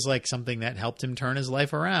apparently that was like something that helped him turn his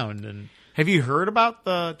life around. And Have you heard about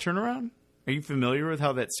the turnaround? Are you familiar with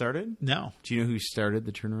how that started? no, Do you know who started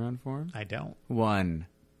the turnaround for him? I don't. One,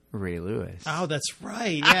 Ray Lewis. Oh, that's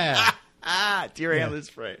right. Yeah. Deer antlers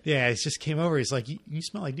spray. Yeah, he just came over. He's like, you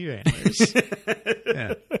smell like deer antlers.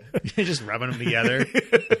 Yeah. Just rubbing them together.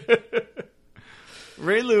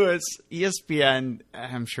 Ray Lewis, ESPN,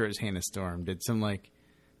 I'm sure it's Hannah Storm, did some like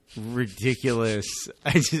ridiculous.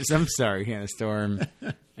 I'm sorry, Hannah Storm.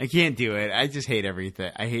 I can't do it. I just hate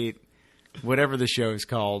everything. I hate whatever the show is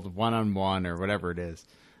called, One-on-One or whatever it is.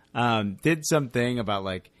 Did something about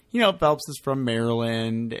like, Phelps is from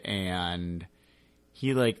Maryland and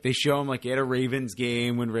he like, they show him like at a Ravens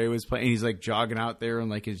game when Ray was playing. He's like jogging out there in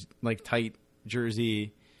like his like tight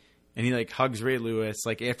jersey. And he like hugs Ray Lewis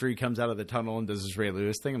like after he comes out of the tunnel and does his Ray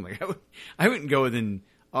Lewis thing. I'm like, I wouldn't go within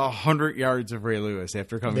 100 yards of Ray Lewis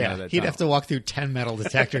after coming out of that he'd tunnel. have to walk through 10 metal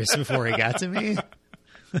detectors before he got to me.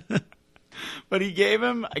 But he gave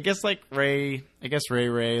him, I guess Ray,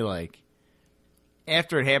 like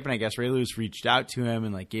after it happened, I guess Ray Lewis reached out to him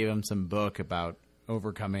and like gave him some book about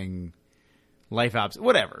overcoming life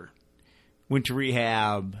whatever. Went to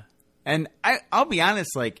rehab. And I'll be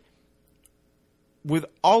honest, like, with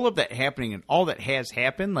all of that happening and all that has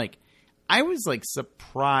happened, like, I was, like,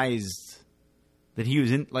 surprised that he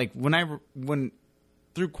was in, like, when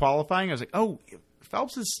through qualifying, I was like, oh,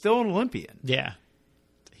 Phelps is still an Olympian. Yeah.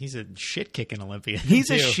 He's a shit-kicking Olympian. He's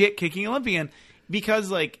too. a shit-kicking Olympian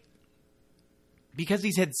because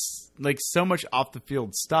he's had, like, so much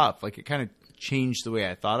off-the-field stuff. Like, it kind of changed the way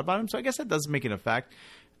I thought about him. So I guess that does make an effect.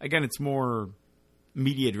 Again, it's more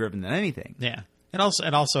media-driven than anything. Yeah. It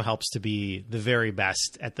also helps to be the very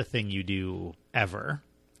best at the thing you do ever.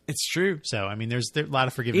 It's true. So, I mean, there's a lot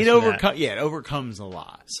of forgiveness. It overcomes a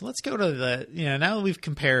lot. So let's go to the, now that we've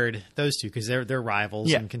compared those two because they're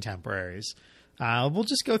rivals and contemporaries. We'll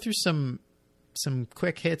just go through some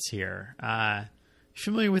quick hits here.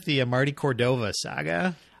 Familiar with the Marty Cordova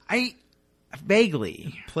saga?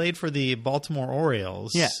 Vaguely. Played for the Baltimore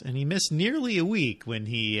Orioles. Yeah. And he missed nearly a week when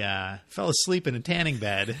he fell asleep in a tanning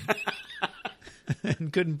bed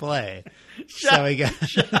and couldn't play. So he got...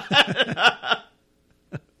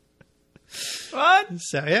 What?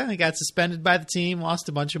 So yeah, he got suspended by the team, lost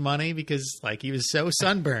a bunch of money because like he was so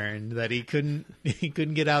sunburned that he couldn't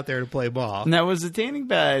get out there to play ball. Now, was the tanning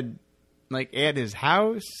bed like at his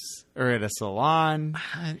house or at a salon?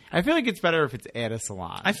 I feel like it's better if it's at a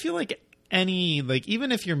salon. I feel like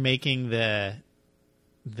even if you're making the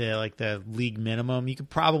league minimum, you could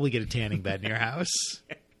probably get a tanning bed in your house.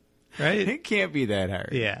 Right? It can't be that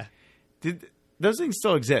hard. Yeah. Those things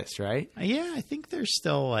still exist, right? Yeah, I think there's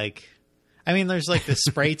still like, I mean, there's like the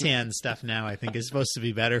spray tan stuff now. I think is supposed to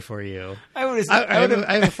be better for you. I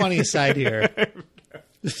have a funny aside here.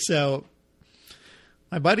 So,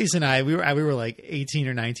 my buddies and I, we were like 18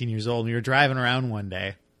 or 19 years old. We were driving around one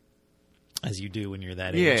day, as you do when you're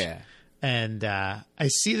that age. Yeah. And I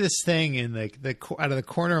see this thing in the out of the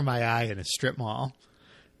corner of my eye in a strip mall,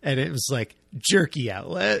 and it was like jerky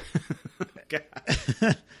outlet.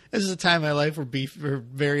 This is a time in my life where beef or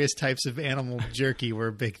various types of animal jerky were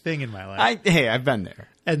a big thing in my life. I've been there.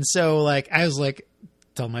 And so, like, I was like,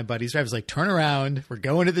 told my buddies, I was like, turn around. We're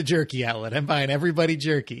going to the jerky outlet. I'm buying everybody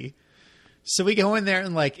jerky. So we go in there,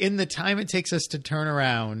 and like, in the time it takes us to turn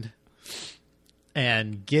around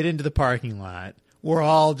and get into the parking lot, we're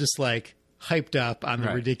all just like hyped up on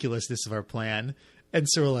the ridiculousness of our plan. And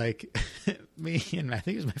so we're like, me and I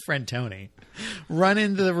think it was my friend Tony, run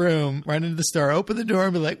into the store, open the door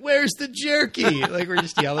and be like, where's the jerky? Like, we're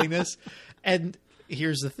just yelling this. And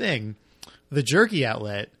here's the thing. The jerky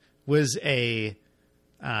outlet was a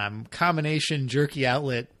combination jerky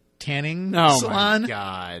outlet tanning salon. Oh, my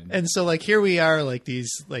God. And so, like, here we are, like, these,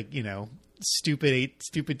 like,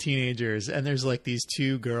 stupid teenagers. And there's, like, these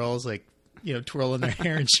two girls, like, twirling their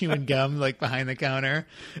hair and chewing gum, like, behind the counter.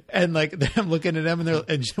 And, like, I'm looking at them,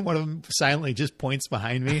 and one of them silently just points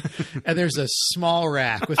behind me. And there's a small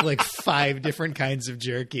rack with, like, 5 different kinds of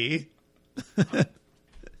jerky. Do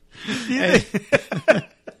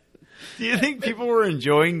you think people were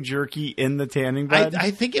enjoying jerky in the tanning bed? I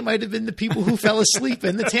think it might have been the people who fell asleep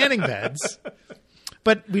in the tanning beds.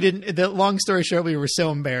 But we didn't. The long story short, we were so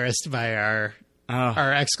embarrassed by our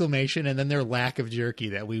exclamation and then their lack of jerky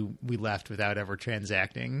that we left without ever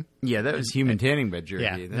transacting. Yeah, that was human tanning bed jerky.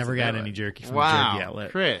 Yeah, That's never got any jerky from the jerky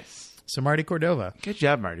outlet. Chris. So Marty Cordova. Good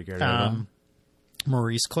job, Marty Cordova.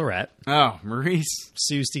 Maurice Claret. Oh, Maurice.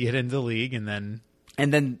 Sues to get into the league and then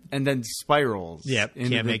spirals. Yep, into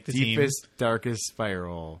can't make the deepest, darkest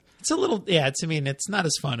spiral. It's a little, it's not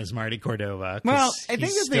as fun as Marty Cordova. Well, I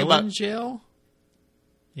think he's still in jail.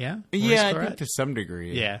 Yeah? Maurice Claret? I think to some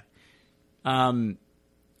degree. Yeah.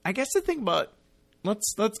 I guess the thing about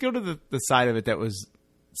let's go to the side of it that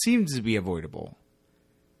seems to be avoidable.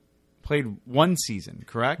 Played one season,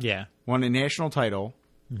 correct? Yeah. Won a national title.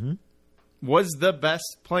 Mm-hmm. was the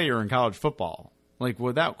best player in college football, like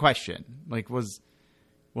without question, like was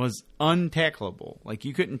untackleable. Like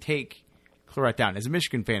you couldn't take Clarett down. As a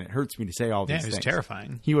Michigan fan, it hurts me to say all these things. He was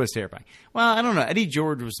terrifying. He was terrifying. Well, I don't know. Eddie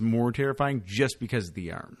George was more terrifying just because of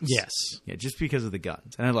the arms. Yes. Yeah, just because of the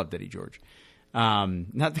guns. And I loved Eddie George.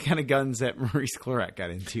 Not the kind of guns that Maurice Clarett got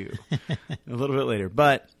into a little bit later.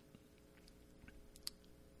 But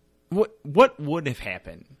what would have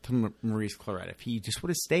happened to Maurice Clarett if he just would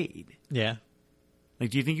have stayed? Yeah. Like,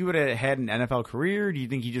 do you think he would have had an NFL career, or do you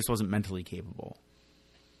think he just wasn't mentally capable?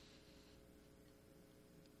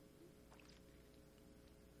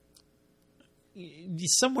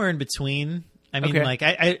 Somewhere in between. I mean, Okay. like,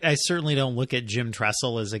 I certainly don't look at Jim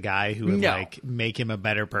Tressel as a guy who would, No. like, make him a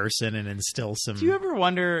better person and instill some... Do you ever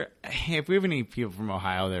wonder, if we have any people from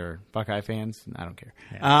Ohio that are Buckeye fans? I don't care.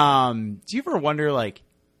 Yeah. Do you ever wonder, like,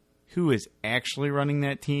 who is actually running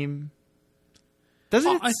that team?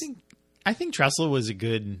 Doesn't it? I think Tressel was a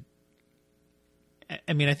good...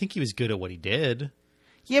 I mean, I think he was good at what he did.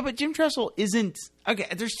 Yeah, but Jim Tressel isn't... Okay,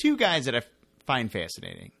 there's two guys that I find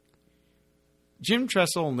fascinating. Jim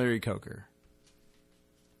Tressel and Larry Coker.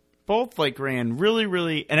 Both, like, ran really,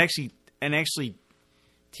 really... And actually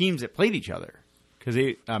teams that played each other. Because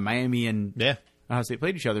Miami and Ohio State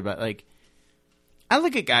played each other. But, like, I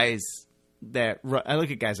look at guys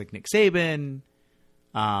like Nick Saban,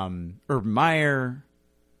 Urban Meyer,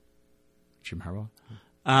 Jim Harbaugh.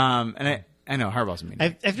 And I know Harbaugh's a mean.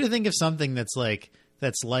 I have to think of something that's like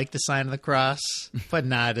the sign of the cross, but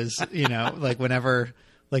not as, like whenever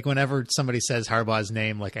somebody says Harbaugh's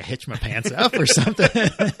name, like I hitch my pants up or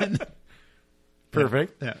something.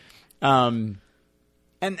 Perfect. Yeah.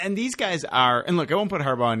 And these guys are, and look, I won't put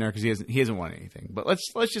Harbaugh in there because he hasn't won anything. But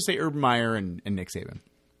let's just say Urban Meyer and Nick Saban,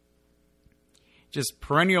 just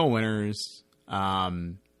perennial winners.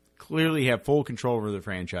 Clearly have full control over their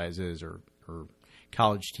franchises or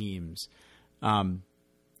college teams, and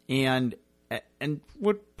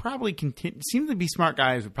would probably seem to be smart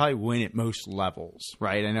guys would probably win at most levels,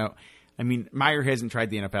 right? I mean, Meyer hasn't tried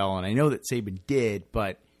the NFL, and I know that Saban did,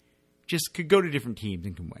 but just could go to different teams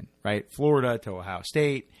and can win, right? Florida to Ohio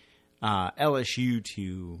State, LSU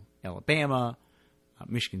to Alabama,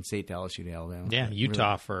 Michigan State to LSU to Alabama. Yeah,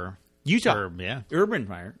 Utah for yeah. Urban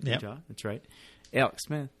Meyer, Yep. Utah, that's right. Alex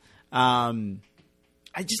Smith.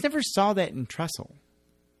 I just never saw that in Tressel.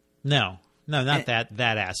 No, not that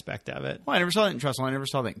aspect of it. Well, I never saw that in Tressel. I never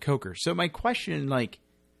saw that in Coker. So my question, like,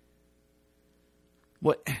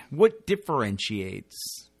 what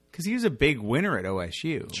differentiates? Because he was a big winner at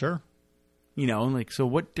OSU. Sure. And like, so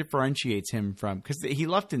what differentiates him from? Because he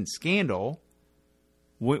left in scandal,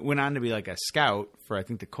 went on to be like a scout for I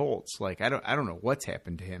think the Colts. Like, I don't know what's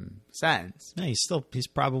happened to him since. No, he's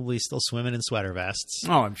probably still swimming in sweater vests.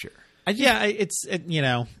 Oh, I'm sure. I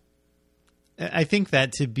think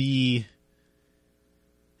that to be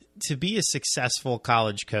a successful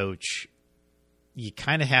college coach, you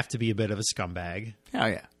kind of have to be a bit of a scumbag. Oh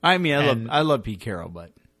yeah. I mean, I love Pete Carroll,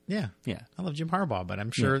 but yeah, I love Jim Harbaugh, but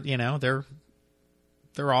I'm sure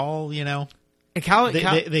they're all in college.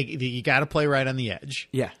 You got to play right on the edge.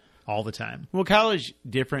 Yeah, all the time. Well, college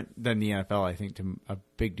different than the NFL, I think, to a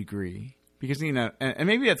big degree, because and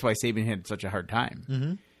maybe that's why Saban had such a hard time.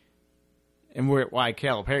 Mm-hmm. And why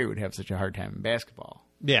Calipari would have such a hard time in basketball,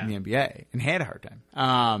 in the NBA, and had a hard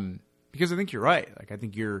time. Because I think you're right. Like I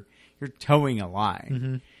think you're towing a line,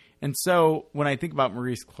 mm-hmm. and so when I think about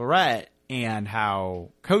Maurice Clarett and how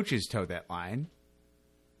coaches toe that line,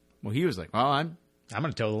 well, he was like, "Well, I'm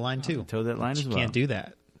going to toe the line too. Toe that line as well. Can't do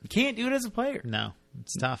that. You can't do it as a player. No,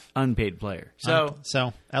 it's tough. Unpaid player. So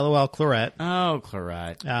LOL Clarett. Oh,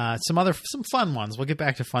 Clarett. Some fun ones. We'll get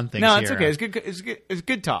back to fun things. No, here. it's okay. It's good. It's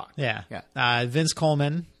good talk. Yeah. Yeah. Vince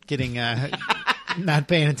Coleman getting not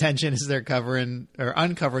paying attention as they're covering or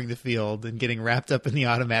uncovering the field and getting wrapped up in the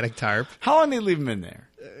automatic tarp. How long did they leave him in there?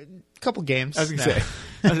 A couple games. I was going to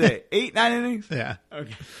say 8, 9 innings. Yeah.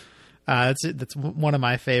 Okay. That's one of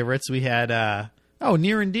my favorites. We had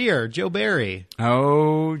near and dear Joe Barry.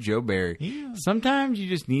 Oh, Joe Barry. Yeah. Sometimes you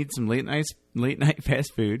just need some late night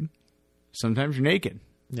fast food. Sometimes you're naked.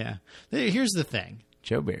 Yeah. Here's the thing.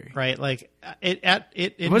 Joe Barry. Right, like in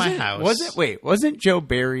my house. Wasn't Joe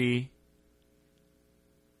Barry?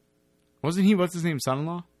 Wasn't he? What's his name?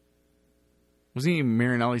 Son-in-law? Wasn't he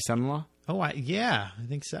Marinelli's son-in-law? Oh, I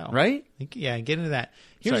think so. Right? Get into that.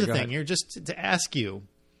 Here's the thing. Ahead. You're just to ask you.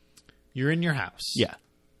 You're in your house. Yeah.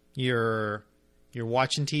 You're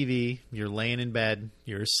watching TV. You're laying in bed.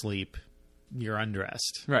 You're asleep. You're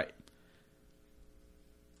undressed. Right.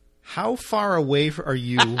 How far away are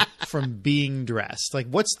you from being dressed? Like,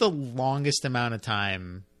 what's the longest amount of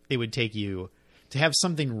time it would take you to have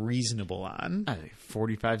something reasonable on.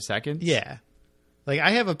 45 seconds? Yeah. Like,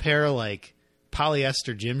 I have a pair of, like,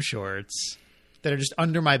 polyester gym shorts that are just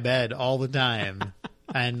under my bed all the time.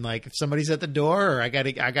 And, like, if somebody's at the door or I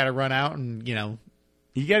gotta run out and,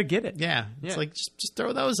 you got to get it. Yeah. It's like, just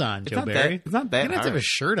throw those on, Joe not Barry. It's not that You don't have to have a hard.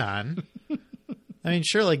 shirt on. I mean,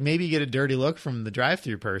 sure, like, maybe you get a dirty look from the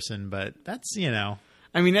drive-through person, but that's,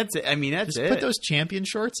 I mean, that's it. That's just it. put those champion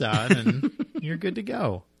shorts on and you're good to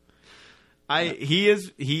go. He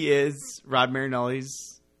is Rod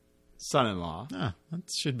Marinelli's son-in-law. Oh, that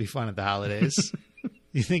should be fun at the holidays.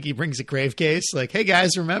 You think he brings a crave case? Like, hey,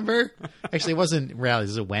 guys, remember? Actually, it wasn't Rally's.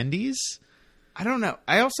 It was a Wendy's? I don't know.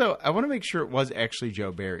 I want to make sure it was actually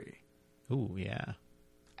Joe Barry. Ooh, yeah.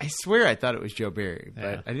 I swear I thought it was Joe Barry, but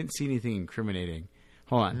Yeah. I didn't see anything incriminating.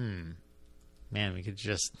 Hold on. Man, we could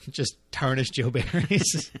just tarnish Joe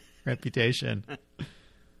Barry's reputation.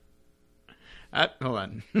 Hold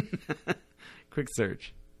on. Quick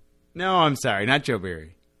search. No, I'm sorry. Not Joe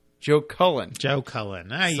Barry. Joe Cullen. Joe Cullen.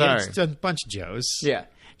 Sorry. It's a bunch of Joes. Yeah.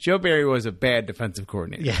 Joe Barry was a bad defensive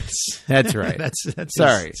coordinator. Yes. That's right. that's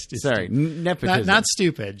Sorry. just Sorry. Nepotism. not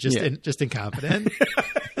stupid, just Yeah. just incompetent.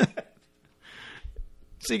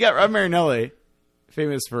 So you got Rod Marinelli,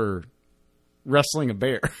 famous for wrestling a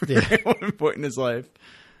bear at one point in his life.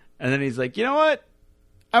 And then he's like, you know what?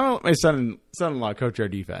 I'm going to let my son-in-law coach our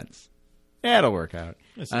defense. Yeah, it'll work out.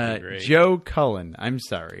 This would be great. Joe Cullen, I'm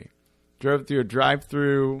sorry, drove through a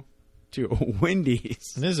drive-through to a Wendy's.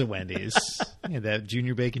 This is a Wendy's. Yeah, that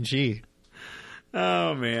junior bacon cheese.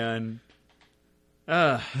 Oh, man.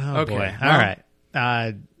 Oh, okay. boy. Well, All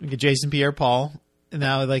right. We get Jason Pierre-Paul.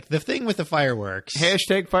 Now, like, the thing with the fireworks.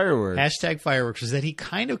 Hashtag fireworks. Hashtag fireworks is that he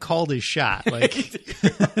kind of called his shot. Like,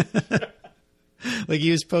 like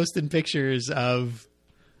he was posting pictures of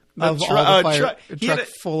all the truck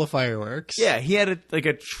full of fireworks. Yeah, he had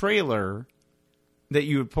a trailer that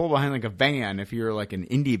you would pull behind like a van if you were like an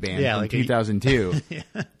indie band from like 2002,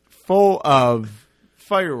 full of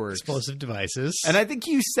fireworks, Explosive devices. And I think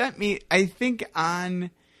you sent me. I think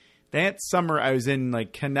on that summer I was in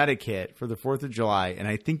like Connecticut for the 4th of July, and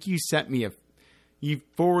I think you sent me you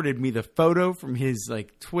forwarded me the photo from his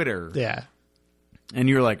like Twitter. Yeah. And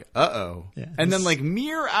you're like, uh-oh. Yeah, and then like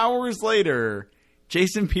mere hours later,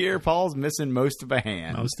 Jason Pierre-Paul's missing most of a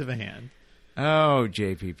hand. Most of a hand. Oh,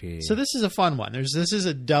 JPP. So this is a fun one. This is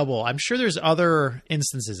a double. I'm sure there's other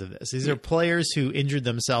instances of this. These are players who injured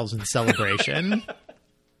themselves in celebration.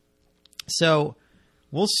 So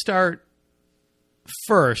we'll start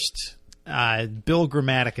first. Bill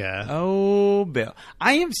Gramatica. Oh, Bill.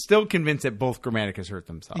 I am still convinced that both Gramaticas hurt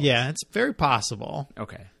themselves. Yeah, it's very possible.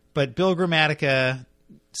 Okay. But Bill Gramatica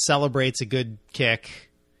celebrates a good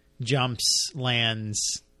kick, jumps,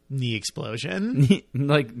 lands, knee explosion.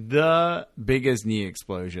 Like the biggest knee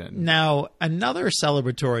explosion. Now, another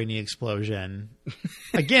celebratory knee explosion.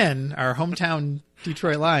 Again, our hometown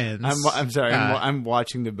Detroit Lions. I'm sorry. I'm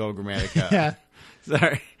watching the Bill Gramatica. Yeah.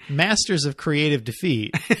 Sorry. Masters of creative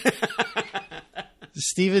defeat.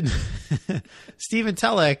 Steven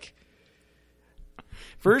Telek.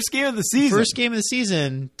 First game of the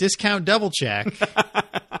season. Discount double check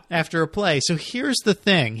after a play. So here's the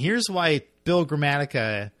thing. Here's why Bill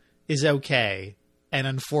Gramatica is okay and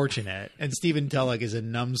unfortunate, and Steven Telek is a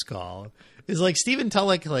numbskull. Is like Steven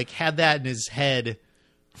Telek like had that in his head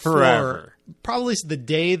forever. For probably the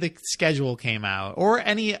day the schedule came out, or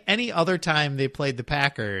any other time they played the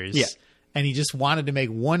Packers. Yeah. And he just wanted to make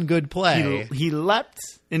one good play. He leapt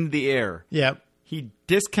into the air. Yep. He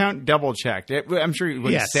discount double checked. I'm sure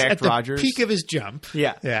he sacked at the Rodgers. peak of his jump.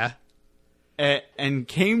 Yeah. Yeah. And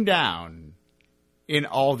came down in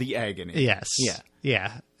all the agony. Yes. Yeah.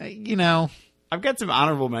 Yeah. I've got some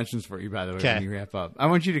honorable mentions for you, by the way, Okay. when you wrap up. I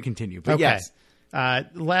want you to continue. But Okay. yes.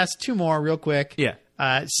 Last two more real quick. Yeah.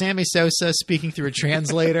 Sammy Sosa speaking through a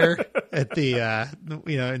translator at the,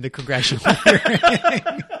 in the congressional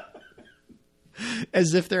hearing.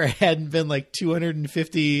 As if there hadn't been like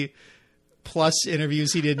 250 plus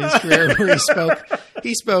interviews he did in his career where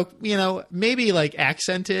he spoke, maybe like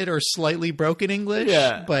accented or slightly broken English,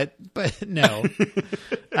 Yeah. but no.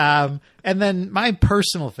 And then my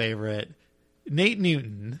personal favorite, Nate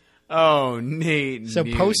Newton. Oh, Nate. So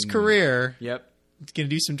Newton. post-career, Yep. he's going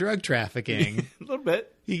to do some drug trafficking. A little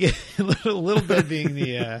bit. You get a little bit being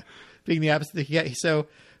the opposite. Yeah. So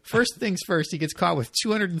first things first, he gets caught with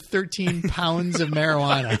 213 pounds of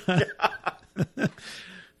marijuana,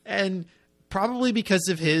 and probably because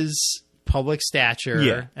of his public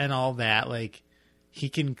stature and all that, like he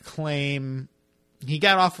can claim he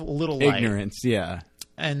got off a little light. Ignorance, yeah.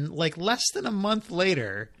 And like less than a month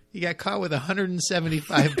later, He got caught with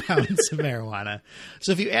 175 pounds of marijuana.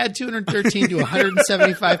 So if you add 213 to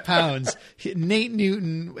 175 pounds, Nate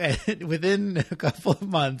Newton, within a couple of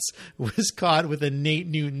months, was caught with a Nate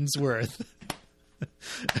Newton's worth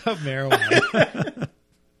of marijuana.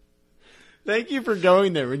 Thank you for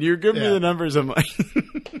going there. When you were giving me Yeah. the numbers, I'm like,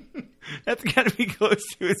 that's got to be close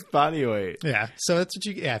to his body weight. Yeah, so that's what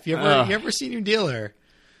you. Yeah, if you Ugh. ever seen your dealer,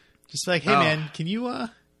 just like, hey Oh. man, can you?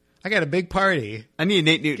 I got a big party. I need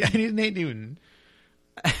Nate Newton. I need a Nate Newton.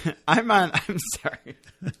 I'm sorry.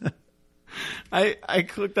 I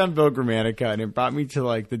clicked on Bill Grammatica and it brought me to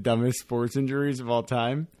like the dumbest sports injuries of all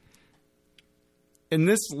time. In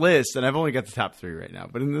this list, and I've only got the top 3 right now,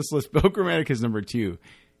 but in this list, Bill Grammatica is number 2.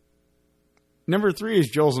 Number 3 is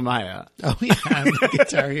Joel Zamaya. Oh yeah, the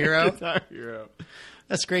Guitar Hero. Guitar Hero.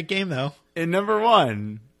 That's a great game though. And number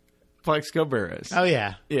 1, Plexico Burris. Oh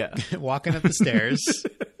yeah, Yeah. walking up the stairs.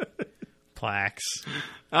 Plaques.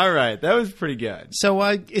 All right. That was pretty good. So,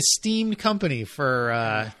 esteemed company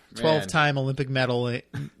for 12-time Olympic medal,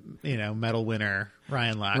 medal winner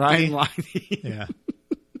Ryan Lochte. Ryan Lochte. Yeah.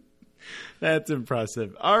 That's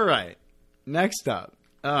impressive. All right. Next up.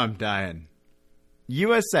 Oh, I'm dying.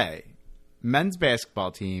 USA men's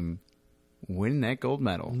basketball team win that gold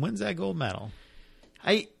medal. When's that gold medal?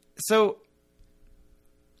 So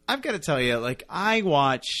I've got to tell you, like, I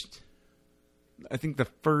watched, I think, the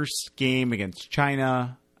first game against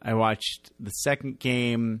China. I watched the second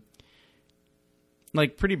game,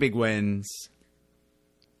 like, pretty big wins.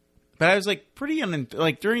 But I was, like, pretty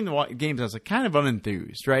during the games, I was, like, kind of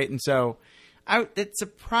unenthused, right? And so it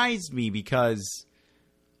surprised me because,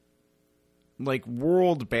 like,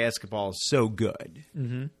 world basketball is so good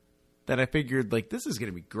that I figured, like, this is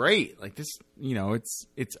going to be great. Like, this,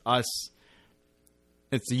 it's us.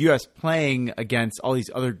 It's the U.S. playing against all these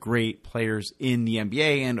other great players in the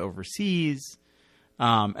NBA and overseas.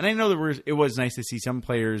 And I know it was nice to see some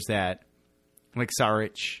players that, like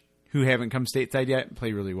Saric, who haven't come stateside yet,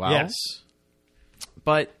 play really well. Yes.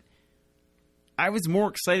 But I was more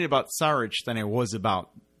excited about Saric than I was about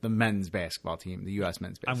the men's basketball team, the U.S.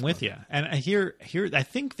 men's basketball I'm with you. And here, I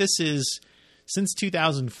think this is since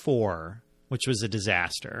 2004, which was a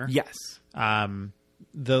disaster. Yes.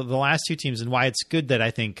 The last 2 teams, and why it's good that I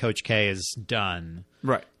think Coach K is done.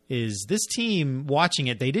 Right. Is this team watching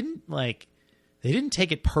it? They didn't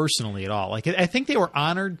take it personally at all. Like, I think they were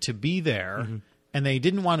honored to be there, and they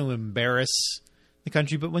didn't want to embarrass the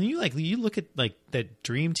country. But when you look at like the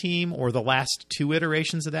Dream Team or the last 2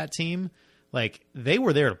 iterations of that team, like, they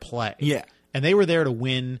were there to play. Yeah. And they were there to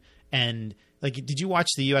win. And like, did you watch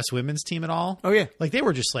the U.S. women's team at all? Oh, yeah. Like, they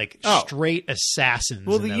were just like straight assassins.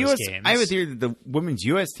 Well, in the those U.S. games. I would hear that the women's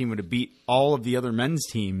U.S. team would have beat all of the other men's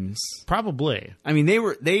teams. Probably. I mean,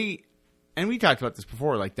 and we talked about this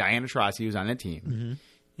before. Like, Diana Taurasi was on that team,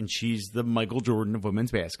 and she's the Michael Jordan of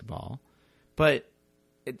women's basketball. But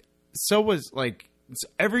so was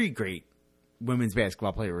every great women's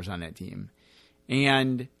basketball player was on that team,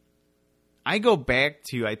 and I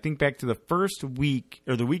think back to the first week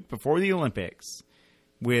or the week before the Olympics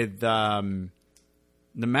with the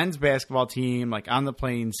men's basketball team, like, on the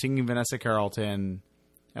plane singing Vanessa Carlton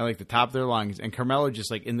at like the top of their lungs, and Carmelo just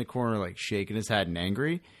like in the corner, like shaking his head and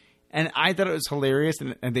angry. And I thought it was hilarious,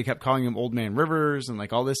 and they kept calling him Old Man Rivers and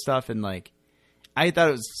like all this stuff, and like I thought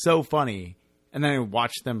it was so funny. And then I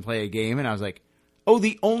watched them play a game, and I was like, "Oh,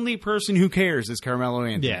 the only person who cares is Carmelo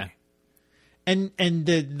Anthony." Yeah. And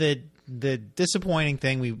the disappointing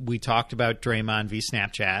thing we talked about Draymond v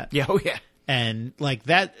Snapchat. Yeah, oh yeah. And like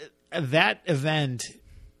that event,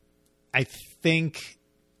 I think,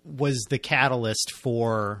 was the catalyst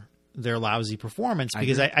for their lousy performance,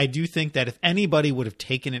 because I do think that if anybody would have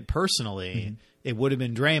taken it personally, it would have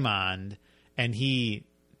been Draymond, and he,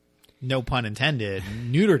 no pun intended,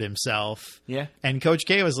 neutered himself. Yeah. And Coach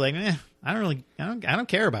K was like, I don't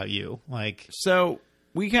care about you. Like, so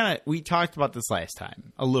we talked about this last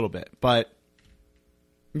time a little bit, but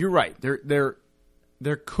you're right.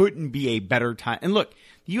 There couldn't be a better time. And look,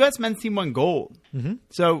 the U.S. men's team won gold.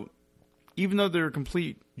 So even though they're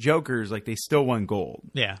complete jokers, like, they still won gold.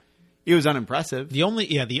 yeah. It was unimpressive. The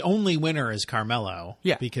only winner is Carmelo.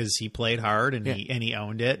 Yeah. Because he played hard and he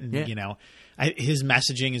owned it. And, Yeah. His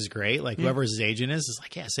messaging is great. Like, whoever his agent is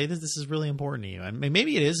like, yeah, say this is really important to you. And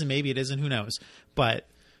maybe it is and maybe it isn't. Who knows? But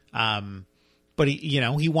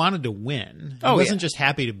he wanted to win. He wasn't just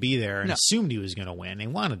happy to be there and assumed he was going to win. He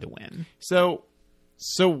wanted to win. So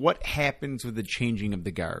what happens with the changing of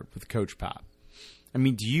the guard with Coach Pop? I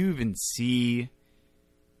mean, do you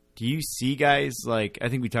see guys like, I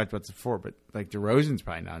think we talked about this before, but like DeRozan's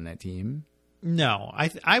probably not on that team. No,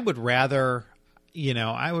 I would rather,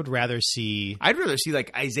 I would rather see. I'd rather see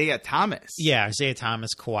like Isaiah Thomas. Yeah, Isaiah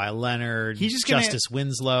Thomas, Kawhi Leonard, He's just gonna Justice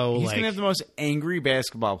Winslow. He's gonna have the most angry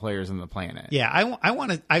basketball players on the planet. Yeah, I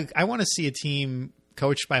want to see a team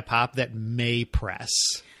coached by Pop that may press.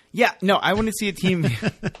 Yeah, no, I want to see a team.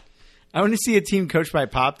 I want to see a team coached by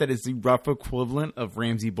Pop that is the rough equivalent of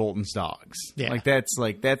Ramsey Bolton's Dogs. Yeah. That's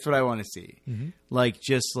what I want to see.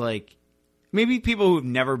 Mm-hmm. Maybe people who've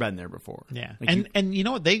never been there before. Yeah, Like and you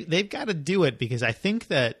know what, they've got to do it because I think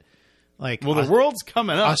that the world's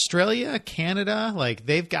coming up. Australia, Canada,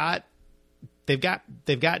 they've got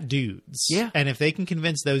dudes. Yeah. And if they can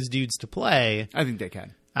convince those dudes to play, I think they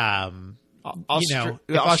can.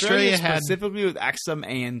 if Australia had specifically with Exum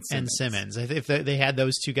and Simmons, if they had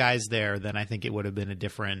those two guys there, then I think it would have been a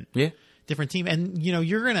different team. And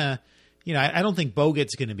you're gonna. I don't think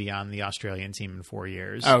Bogut's going to be on the Australian team in 4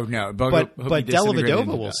 years. Oh no, but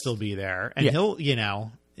Dellavedova will still be there, and he'll,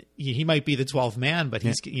 he might be the 12th man, but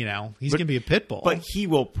he's going to be a pit bull. But he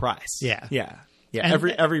will press. Yeah.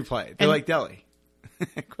 And, every play. They're like Delhi.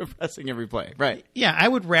 Quit pressing every play. Right. Yeah, I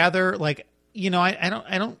would rather I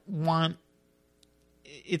don't want.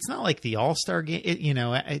 It's not like the All-Star game.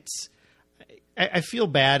 It's. I feel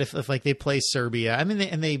bad if they play Serbia. I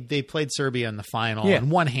mean, they played Serbia in the final and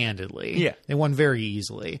won handedly. Yeah, they won very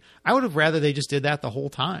easily. I would have rather they just did that the whole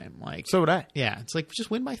time. So would I. Yeah, it's just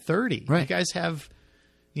win by 30. Right. You guys have,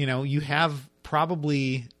 you have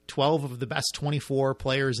probably 12 of the best 24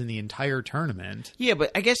 players in the entire tournament. Yeah, but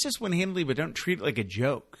I guess just win handedly, but don't treat it like a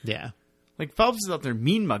joke. Yeah, like Phelps is out there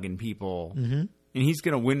mean mugging people, and he's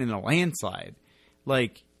going to win in a landslide. I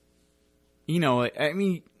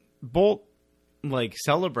mean, Bolt.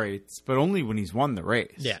 Celebrates, but only when he's won the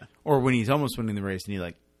race. Yeah. Or when he's almost winning the race and he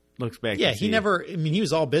looks back. Yeah, he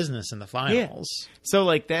was all business in the finals. Yeah. So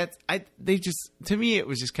to me it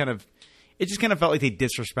just kind of felt like they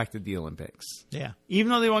disrespected the Olympics. Yeah.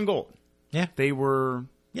 Even though they won gold. Yeah. They were.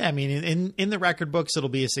 Yeah, I mean, in the record books it'll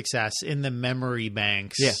be a success. In the memory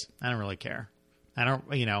banks, I don't really care. I don't,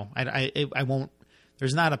 I won't.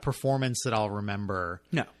 There's not a performance that I'll remember.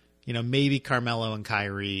 No. Maybe Carmelo and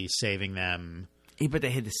Kyrie saving them. Yeah, but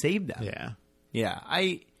they had to save them. Yeah. Yeah.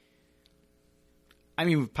 I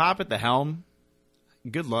mean, with Pop at the helm,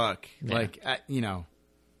 good luck. Yeah.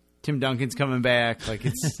 Tim Duncan's coming back.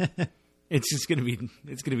 It's going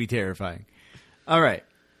to be terrifying. All right.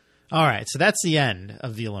 So that's the end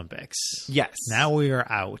of the Olympics. Yes. Now we are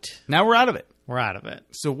out. Now we're out of it. We're out of it.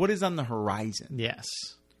 So what is on the horizon? Yes.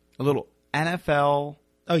 A little NFL.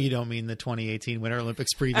 Oh, you don't mean the 2018 Winter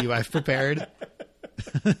Olympics preview I've prepared?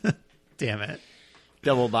 Damn it.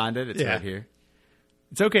 Double bonded. It's right here.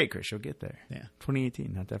 It's okay, Chris. You'll get there. Yeah.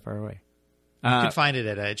 2018, not that far away. You can find it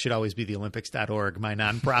at it should always be theolympics.org, my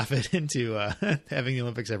nonprofit into having the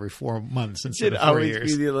Olympics every 4 months instead of 4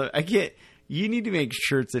 years. I can't. You need to make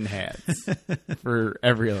shirts and hats for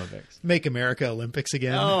every Olympics. Make America Olympics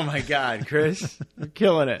again. Oh, my God, Chris. You're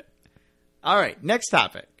killing it. All right. Next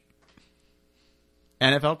topic.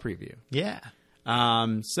 NFL preview. Yeah.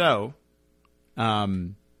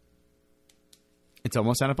 It's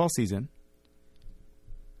almost NFL season.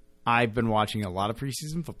 I've been watching a lot of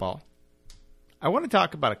preseason football. I want to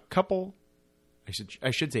talk about a couple,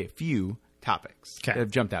 I should say a few topics that have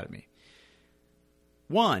jumped out at me.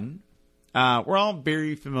 One, we're all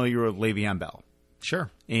very familiar with Le'Veon Bell. Sure.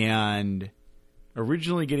 And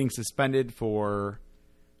originally getting suspended for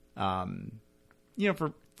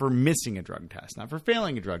missing a drug test, not for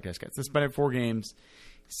failing a drug test. Got suspended 4 games.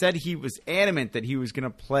 Said he was adamant that he was going to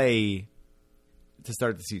play to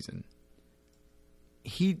start the season.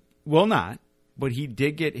 He will not, but he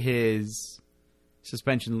did get his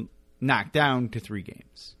suspension knocked down to 3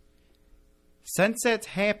 games. Since that's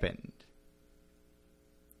happened,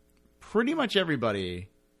 pretty much everybody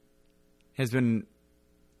has been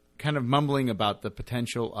kind of mumbling about the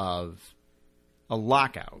potential of a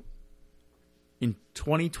lockout in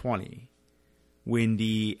 2020 when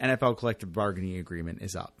the NFL collective bargaining agreement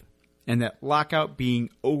is up, and that lockout being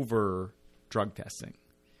over drug testing.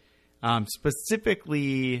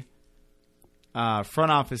 Specifically,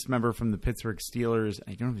 front office member from the Pittsburgh Steelers,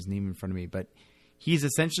 I don't have his name in front of me, but he's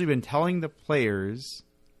essentially been telling the players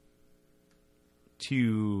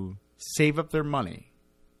to save up their money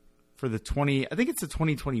for the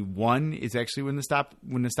 2021 is actually when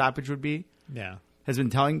the stoppage would be. Yeah. Has been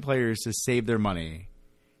telling players to save their money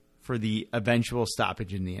for the eventual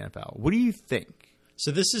stoppage in the NFL. What do you think?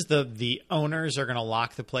 So this is the owners are going to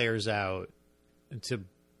lock the players out to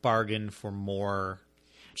bargain for more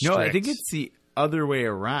strict. No, I think it's the other way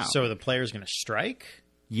around. So the players going to strike?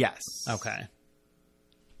 Yes. Okay.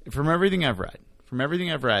 From everything I've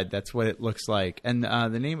read, that's what it looks like. And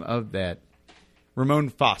the name of that Ramon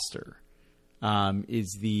Foster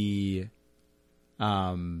is the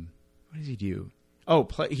what does he do? Oh,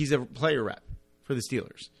 he's a player rep for the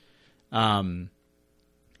Steelers.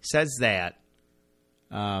 Says that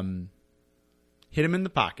hit him in the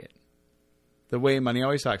pocket. The way Money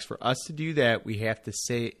Always Talks, for us to do that, we have to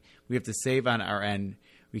save on our end.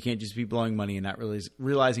 We can't just be blowing money and not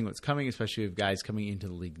realizing what's coming, especially with guys coming into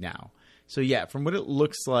the league now. So yeah, from what it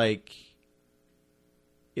looks like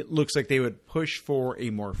they would push for a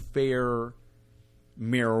more fair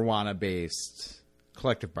marijuana-based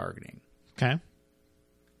collective bargaining. Okay.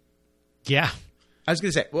 Yeah. I was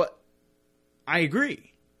going to say, well, I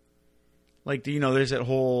agree. Like, there's that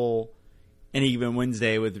whole Any Given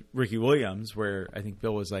Wednesday with Ricky Williams where I think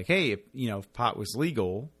Bill was like, hey, if pot was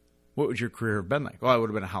legal, what would your career have been like? Well, I would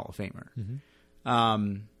have been a Hall of Famer.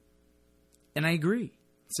 Mm-hmm. And I agree.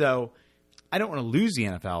 So I don't want to lose the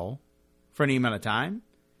NFL for any amount of time,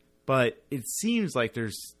 but it seems like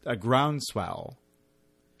there's a groundswell.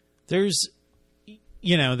 There's,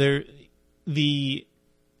 the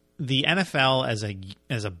NFL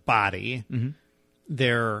as a body, mm-hmm.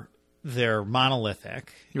 they're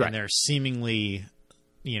monolithic, right. and they're seemingly,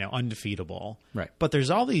 undefeatable. Right. But there's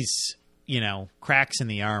all these, cracks in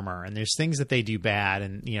the armor, and there's things that they do bad,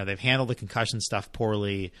 and they've handled the concussion stuff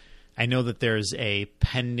poorly. I know that there's a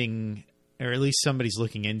pending, or at least somebody's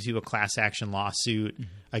looking into a class action lawsuit mm-hmm.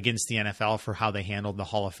 against the NFL for how they handled the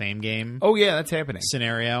Hall of Fame game. Oh yeah, that's happening.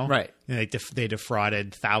 Scenario, right? They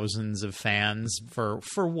defrauded thousands of fans for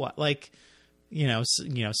what? Like,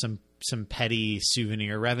 some petty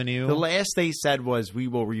souvenir revenue. The last they said was we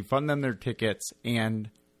will refund them their tickets and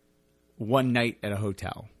one night at a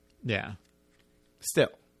hotel. Yeah. Still,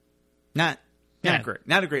 not great.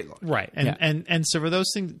 Not a great look. Right. And so for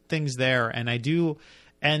those things there, and I do,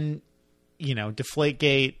 and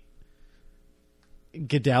Deflategate,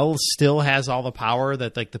 Goodell still has all the power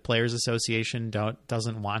that like the Players Association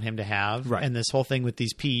doesn't want him to have. Right. And this whole thing with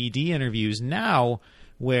these PED interviews now,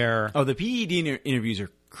 where the PED interviews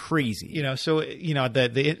are crazy. So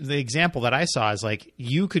the example that I saw is like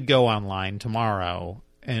you could go online tomorrow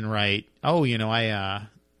and write,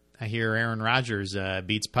 I hear Aaron Rodgers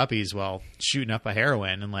beats puppies while shooting up a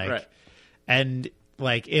heroin, and right. And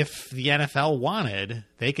if the NFL wanted,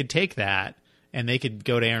 they could take that and they could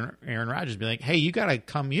go to Aaron Rodgers and be like, hey, you got to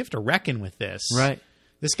come, you have to reckon with this. Right.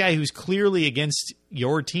 This guy who's clearly against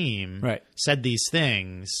your team right. said these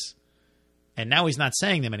things, and now he's not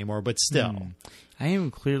saying them anymore, but still. I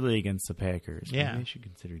am clearly against the Packers. Yeah. Maybe I should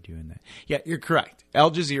consider doing that. Yeah, you're correct.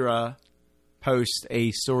 Al Jazeera post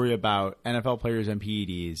a story about NFL players and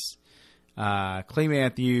PEDs. Clay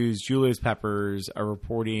Matthews, Julius Peppers are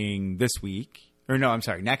reporting next week.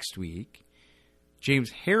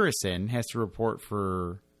 James Harrison has to report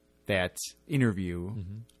for that interview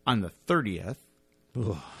mm-hmm. on the 30th.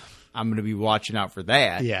 Ugh. I'm going to be watching out for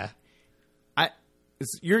that. Yeah.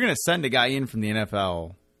 You're going to send a guy in from the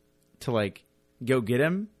NFL to go get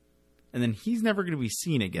him, and then he's never going to be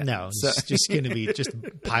seen again. No, it's just going to be just a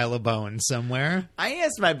pile of bones somewhere. I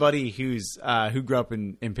asked my buddy who grew up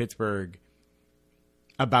in Pittsburgh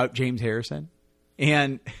about James Harrison,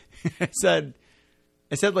 and I said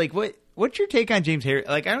what's your take on James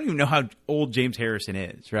Harrison? I don't even know how old James Harrison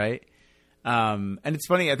is, right? And it's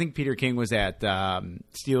funny. I think Peter King was at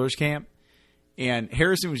Steelers camp, and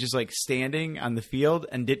Harrison was just standing on the field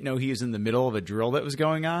and didn't know he was in the middle of a drill that was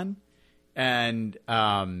going on. And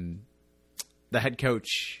the head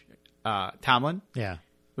coach, Tomlin,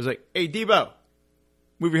 was like, hey, Debo,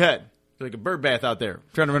 move your head. There's like a bird bath out there.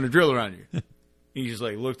 I'm trying to run a drill around you. He just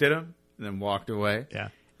looked at him and then walked away. Yeah.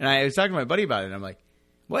 And I was talking to my buddy about it, and I'm like,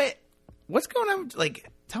 what's going on?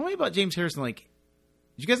 Tell me about James Harrison. Did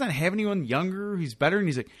you guys not have anyone younger who's better? And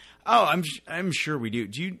he's like, oh, I'm sure we do.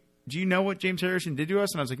 Do you know what James Harrison did to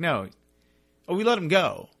us? And I was like, no. Oh, we let him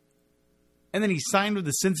go. And then he signed with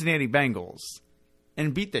the Cincinnati Bengals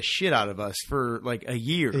and beat the shit out of us for a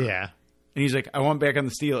year. Yeah. And he's like, I want back on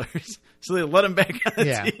the Steelers. So they let him back on the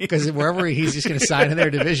team. Because wherever he's just going to sign in their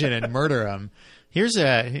division and murder him. Here's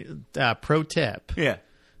a pro tip. Yeah.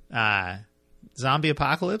 Zombie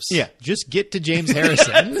apocalypse? Yeah. Just get to James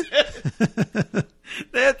Harrison.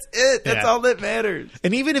 That's it. That's all that matters.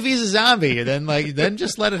 And even if he's a zombie, then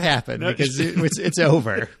just let it happen because it's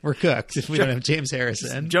over. We're cooked if we don't have James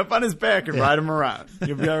Harrison. Jump on his back and ride him around.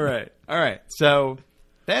 You'll be all right. All right. So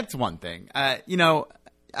that's one thing. I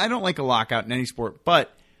don't like a lockout in any sport,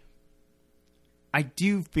 but I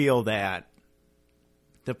do feel that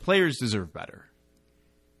the players deserve better.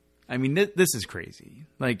 I mean, this is crazy.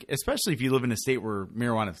 Especially if you live in a state where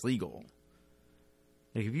marijuana is legal.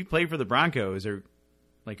 If you play for the Broncos or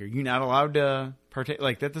Like, are you not allowed to partake?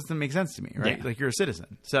 Like, that doesn't make sense to me, right? Yeah. Like, you're a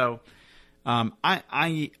citizen. So,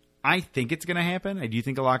 I think it's going to happen. I do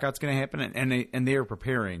think a lockout's going to happen, and they are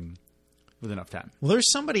preparing with enough time. Well,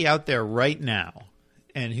 there's somebody out there right now,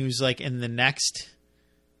 and who's like in the next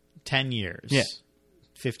 10 years, Yeah.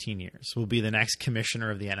 15 years, will be the next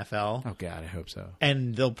commissioner of the NFL. Oh, God, I hope so.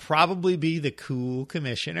 And they'll probably be the cool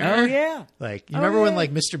commissioner. Oh, yeah. Like, you Oh, remember when yeah.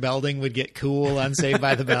 like Mr. Belding would get cool on Saved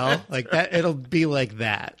by the Bell? Like that, it'll be like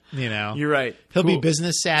that, you know? You're right. He'll be Cool.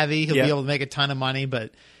 business savvy. He'll Yeah. be able to make a ton of money,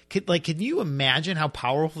 but can you imagine how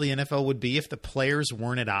powerful the NFL would be if the players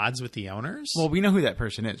weren't at odds with the owners? Well, we know who that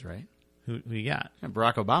person is, right? Who you got?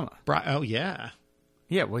 Barack Obama. Oh, yeah.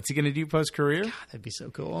 Yeah, what's he going to do post-career? That'd be so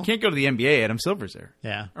cool. Can't go to the NBA. Adam Silver's there.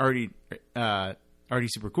 Yeah. Already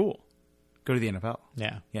super cool. Go to the NFL.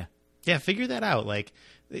 Yeah. Yeah. Yeah, figure that out. Like,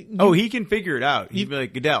 Oh, he can figure it out. He'd be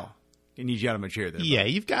like, Goodell, I need you out of my chair there. yeah,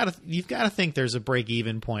 you've got to think there's a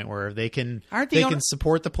break-even point where they can Aren't they the can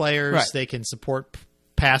support the players, Right. they can support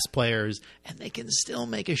past players, and they can still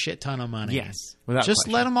make a shit ton of money. Yes, without Just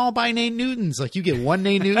question. let them all buy Nate Newtons. Like, you get one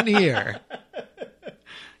Nate Newton here.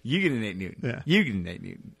 You get a Nate Newton. Yeah. You get a Nate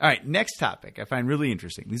Newton. All right, next topic I find really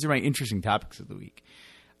interesting. These are my interesting topics of the week.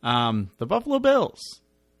 The Buffalo Bills.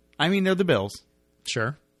 I mean, they're the Bills.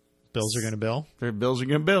 Sure. Bills are going to bill. Their Bills are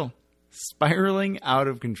going to bill. Spiraling out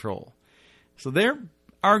of control. So they're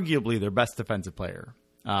arguably their best defensive player.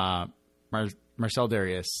 Marcel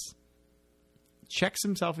Darius checks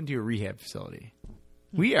himself into a rehab facility.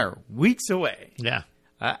 We are weeks away. Yeah.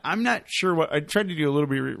 I'm not sure what. I tried to do a little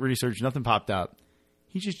bit of research. Nothing popped up.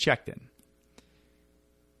 He just checked in.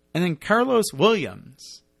 And then Carlos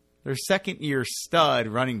Williams, their second-year stud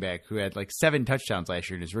running back who had like 7 touchdowns last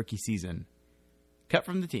year in his rookie season, cut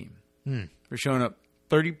from the team for showing up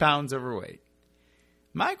 30 pounds overweight.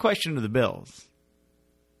 My question to the Bills,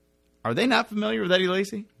 are they not familiar with Eddie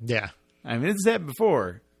Lacy? Yeah. I mean, it's happened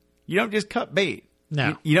before. You don't just cut bait.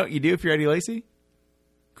 No. You know what you do if you're Eddie Lacy?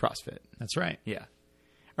 CrossFit. That's right. Yeah.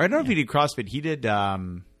 Or I don't know if he did CrossFit. He did, he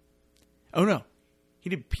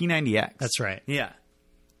did P90X. That's right. Yeah.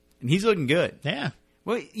 And he's looking good. Yeah.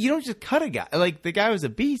 Well, you don't just cut a guy. Like, the guy was a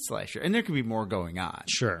beast last year. And there could be more going on.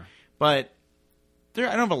 Sure. But I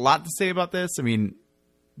don't have a lot to say about this. I mean,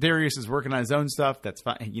 Darius is working on his own stuff. That's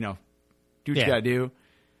fine. You know, do what you got to do.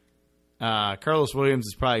 Carlos Williams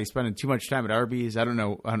is probably spending too much time at Arby's. I don't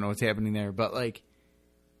know what's happening there. But, like,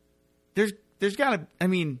 there's got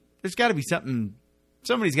to be something.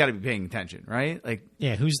 Somebody's got to be paying attention, right? Like,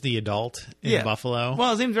 Yeah. Who's the adult in Buffalo? Well,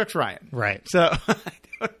 his name's Rex Ryan. Right. So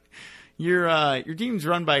your team's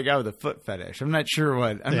run by a guy with a foot fetish. I'm not sure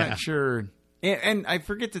what. I'm Yeah. not sure. And I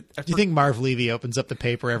forget to. Do you think Marv Levy opens up the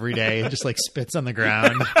paper every day and just like spits on the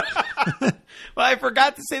ground? Well, I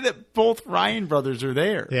forgot to say that both Ryan brothers are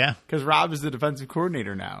there. Yeah. Because Rob is the defensive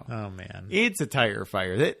coordinator now. Oh man. It's a tire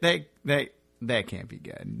fire. That can't be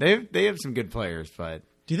good. They have some good players, but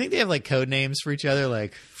Do you think they have like code names for each other,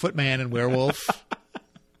 like Footman and Werewolf?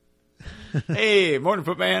 hey, morning,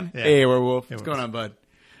 Footman. Yeah. Hey, Werewolf. What's Werewolf. going on, bud?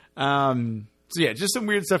 So yeah, just some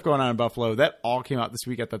weird stuff going on in Buffalo. That all came out this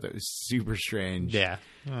week. I thought that was super strange. Yeah.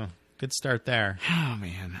 Oh, good start there. Oh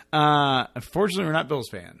man. Unfortunately, we're not Bills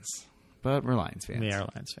fans, but we're Lions fans. We are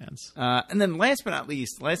Lions fans. And then last but not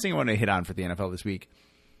least, last thing I want to hit on for the NFL this week.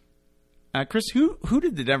 Chris, who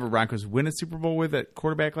did the Denver Broncos win a Super Bowl with at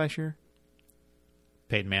quarterback last year?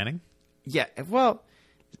 Peyton Manning. Yeah, well,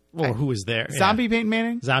 Who was there? Yeah. Zombie Peyton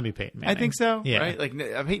Manning? Zombie Peyton Manning. I think so. Yeah. Right? Like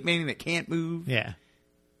a Peyton Manning that can't move. Yeah.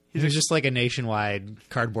 He was just like a nationwide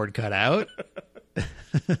cardboard cutout.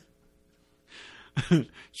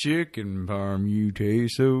 Chicken parm, you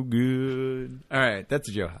taste so good. All right, that's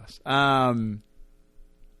a Joe House.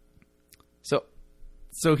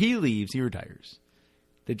 So he leaves. He retires.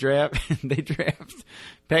 They draft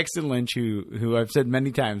Paxton Lynch, who I've said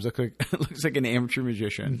many times looks like an amateur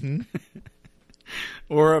magician,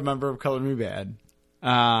 or a member of Color Me Bad.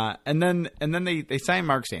 And then they sign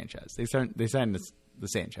Mark Sanchez. They sign the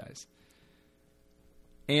Sanchez,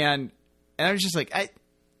 and I was just like, I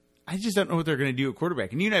just don't know what they're going to do at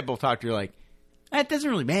quarterback. And you and I both talked. You're like, that doesn't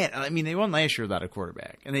really matter. I mean, they won last year without a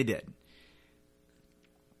quarterback, and they did.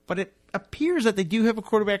 But it appears that they do have a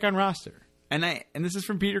quarterback on roster. And this is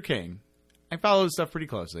from Peter King. I follow his stuff pretty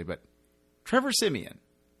closely, but Trevor Siemian.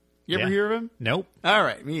 You ever hear of him? Nope. All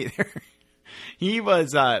right, me either. He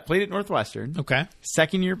was played at Northwestern. Okay.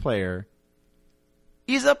 Second-year player.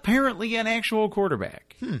 He's apparently an actual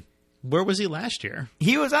quarterback. Where was he last year?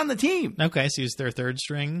 He was on the team. Okay, so he was their third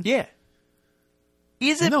string. Yeah.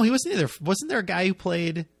 No, he wasn't either. Wasn't there a guy who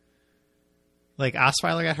played? Like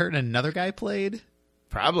Osweiler got hurt and another guy played?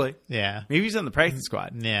 Probably. Yeah. Maybe he's on the practice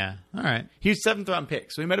squad. Yeah. All right. He was 7th round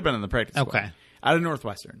pick, so he might have been on the practice squad. Okay. Out of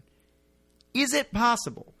Northwestern. Is it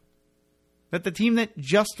possible that the team that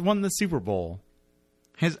just won the Super Bowl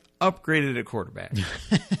has upgraded a quarterback?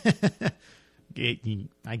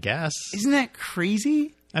 I guess. Isn't that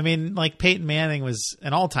crazy? I mean, like Peyton Manning was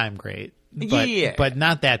an all-time great, but, Yeah. but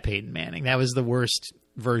not that Peyton Manning. That was the worst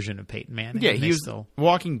version of Peyton Manning. Yeah, And he they was still.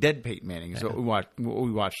 Walking Dead Peyton Manning is what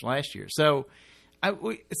we watched last year. So,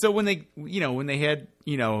 so when they had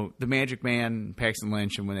the Magic Man Paxton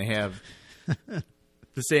Lynch, and when they have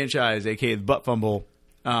the Sanchez, aka the butt fumble,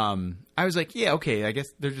 I was like, yeah, okay, I guess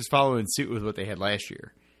they're just following suit with what they had last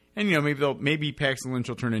year, and maybe Paxton Lynch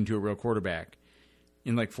will turn into a real quarterback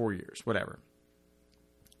in like 4 years, whatever.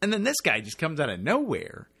 And then this guy just comes out of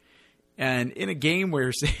nowhere, and in a game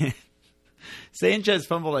where Sanchez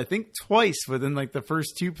fumbled, I think, twice within like the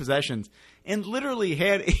first 2 possessions, and literally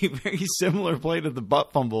had a very similar play to the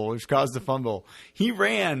butt fumble, which caused the fumble. He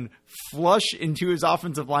ran flush into his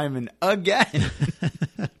offensive lineman again.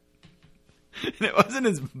 And it wasn't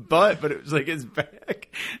his butt, but it was like his back.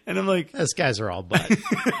 And I'm like, Those guys are all butt.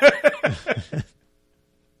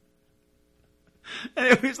 and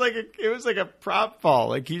it was like a prop fall.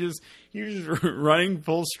 Like he was just running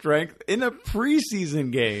full strength in a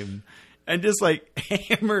preseason game. And just like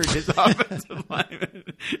hammered his offensive lineman,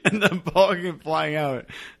 and the ball came flying out.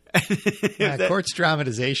 Court's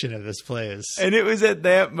dramatization of this play is. And it was at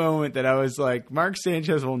that moment that I was like, Mark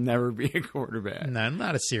Sanchez will never be a quarterback. No,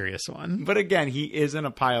 not a serious one. But again, he is in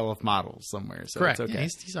a pile of models somewhere, so Correct. it's okay. Yeah,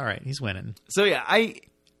 he's all right. He's winning. So yeah,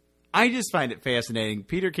 I just find it fascinating.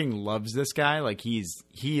 Peter King loves this guy. Like he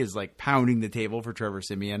is like pounding the table for Trevor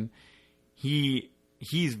Siemian.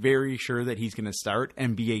 He's very sure that he's going to start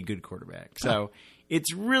and be a good quarterback. So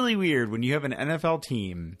it's really weird when you have an NFL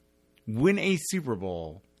team win a Super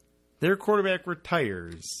Bowl, their quarterback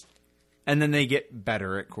retires, and then they get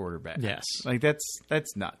better at quarterback. Yes. Like that's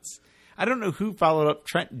nuts. I don't know who followed up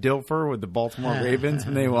Trent Dilfer with the Baltimore Ravens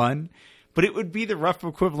when they won, but it would be the rough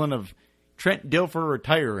equivalent of Trent Dilfer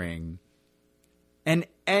retiring and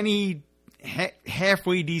any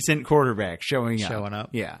halfway decent quarterback showing up.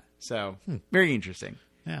 Yeah. So, very interesting.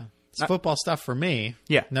 Yeah. It's football stuff for me.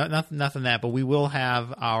 Yeah. No, nothing that, but we will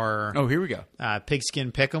have our Oh, here we go.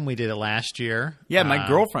 pigskin pick'em. We did it last year. Yeah, my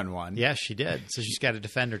girlfriend won. Yeah, she did. So she's got to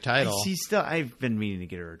defend her title. I've been meaning to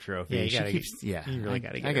get her a trophy. Yeah, you She gotta keeps, you really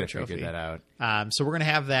got to get I her gotta a trophy. figure that out. So we're going to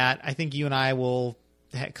have that. I think you and I will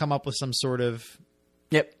come up with some sort of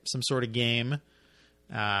game.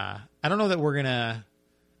 I don't know that we're going to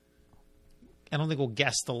 – I don't think we'll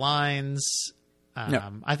guess the lines.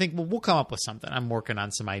 No. I think we'll come up with something. I'm working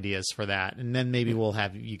on some ideas for that, and then maybe we'll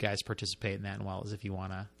have you guys participate in that as well as if you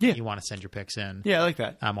want to send your picks in. Yeah, I like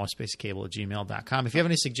that. MostbaseCable@gmail.com. If you have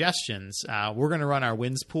any suggestions, we're going to run our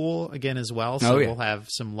wins pool again as well, so we'll have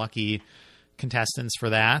some lucky contestants for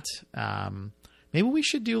that. Maybe we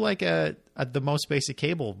should do like the Most Basic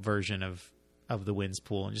Cable version of the wins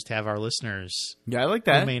pool and just have our listeners Yeah, I like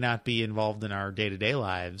that. who may not be involved in our day-to-day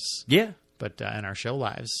lives, but in our show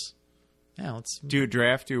lives. Yeah, let's do a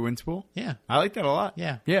draft, do a wins pool. Yeah, I like that a lot.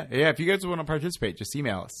 Yeah. If you guys want to participate, just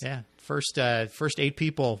email us. Yeah, first 8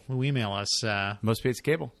 people who email us, Most Basic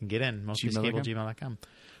Cable, can get in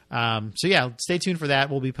mostbasicable@gmail.com. So yeah, stay tuned for that.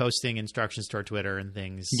 We'll be posting instructions to our Twitter and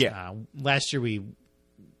things. Yeah, last year we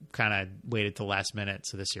kind of waited till last minute,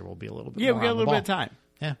 so this year we'll be a little bit. Yeah, more we got on a little the bit of time.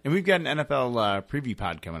 Yeah, and we've got an NFL preview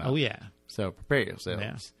pod coming up. Oh yeah, so prepare yourselves.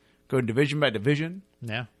 Yeah. Go division by division.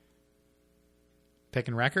 Yeah.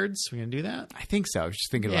 Picking records? We're going to do that? I think so. I was just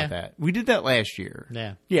thinking about that. We did that last year.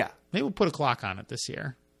 Yeah. Yeah. Maybe we'll put a clock on it this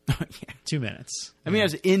year. 2 minutes. I mean, I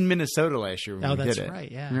was in Minnesota last year when we did it. Oh, that's right.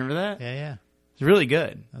 Yeah. Remember that? Yeah. It's really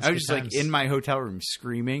good. I was just times. like in my hotel room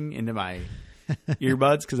screaming into my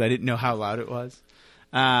earbuds because I didn't know how loud it was.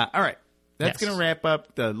 All right. That's going to wrap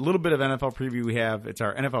up the little bit of NFL preview we have. It's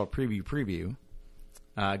our NFL preview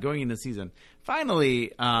going into the season.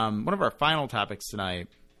 Finally, one of our final topics tonight.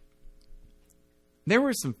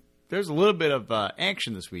 There's a little bit of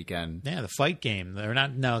action this weekend. Yeah, the fight game.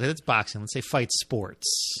 It's boxing. Let's say fight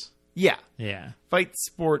sports. Yeah. Yeah. Fight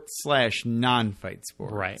sports / non-fight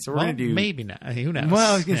sports. Right. So we're going to do... Maybe not. Who knows?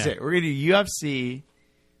 Well, I was going to say, we're going to do UFC,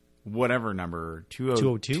 whatever number,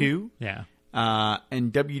 202? Yeah.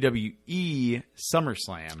 And WWE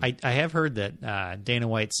SummerSlam. I have heard that Dana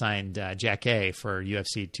White signed Jack A for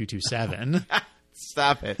UFC 227.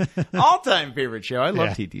 Stop it. All-time favorite show. I love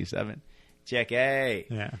T27. Jack A.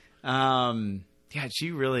 Yeah. Yeah,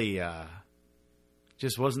 she really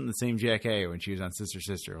just wasn't the same Jack A when she was on Sister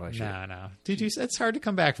Sister, was she? No. It's hard to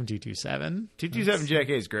come back from 227. 227 Jack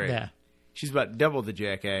A is great. Yeah. She's about double the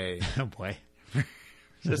Jack A. Oh, boy.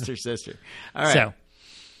 sister. All right. So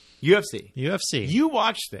UFC. You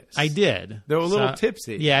watched this. I did. They were a little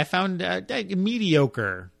tipsy. Yeah, I found a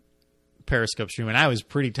mediocre Periscope stream, and I was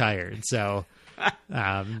pretty tired. So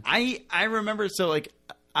I remember. So like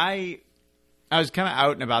I was kind of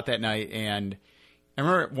out and about that night, and I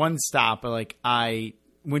remember at one stop, like I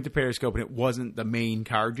went to Periscope and it wasn't the main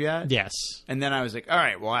card yet. Yes. And then I was like, all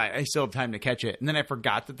right, well, I still have time to catch it. And then I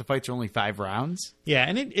forgot that the fights are only 5 rounds. Yeah,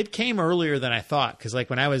 and it came earlier than I thought, because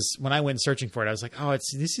like when I went searching for it, I was like, oh,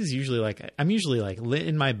 this is usually like I'm usually like lit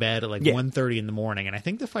in my bed at like 1:30 in the morning, and I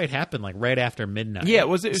think the fight happened like right after midnight. Yeah, it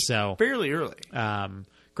was so fairly early.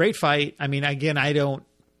 Great fight. I mean, again, I don't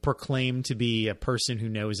proclaim to be a person who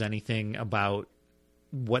knows anything about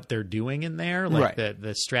what they're doing in there, like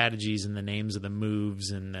the strategies and the names of the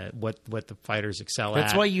moves and what the fighters excel at.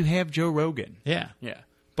 That's why you have Joe Rogan. Yeah. Yeah.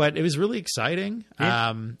 But it was really exciting.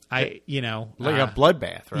 Yeah. Like a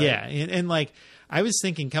bloodbath, right? Yeah. And like, I was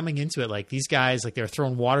thinking coming into it, like these guys, like they're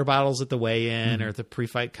throwing water bottles at the weigh-in or at the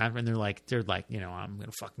pre-fight conference. And they're like, I'm going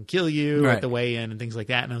to fucking kill you at the weigh-in and things like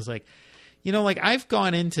that. And I was like, like I've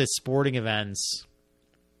gone into sporting events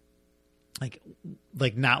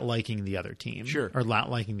like not liking the other team, or not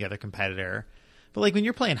liking the other competitor. But like when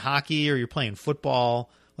you're playing hockey or you're playing football,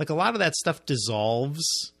 like a lot of that stuff dissolves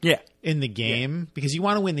in the game because you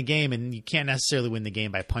want to win the game, and you can't necessarily win the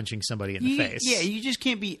game by punching somebody in the face. Yeah, you just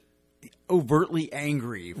can't be overtly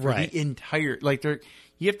angry for the entire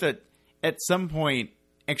you have to at some point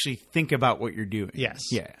actually think about what you're doing. Yes.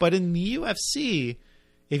 Yeah. But in the UFC,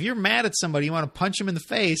 if you're mad at somebody, you want to punch them in the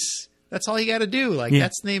face. That's all you got to do. Like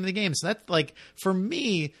that's the name of the game. So that's like, for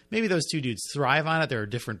me, maybe those two dudes thrive on it. They're a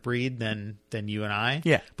different breed than you and I.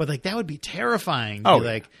 Yeah. But like that would be terrifying. Oh,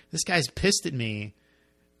 like this guy's pissed at me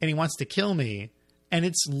and he wants to kill me, and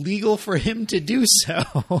it's legal for him to do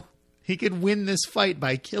so. He could win this fight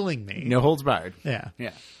by killing me. No holds barred. Yeah.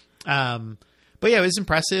 Yeah. But yeah, it was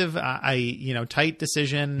impressive. Tight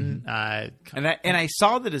decision. And I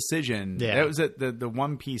saw the decision. Yeah. That was the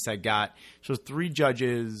one piece I got. So 3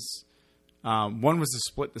 judges. One was a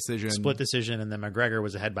split decision. And then McGregor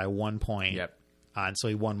was ahead by 1 point. Yep. And so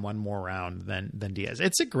he won one more round than Diaz.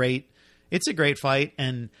 It's a great fight.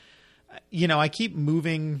 And, I keep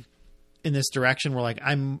moving in this direction where like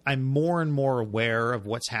I'm more and more aware of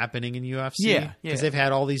what's happening in UFC. Yeah. Because they've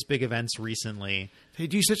had all these big events recently. They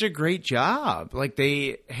do such a great job. Like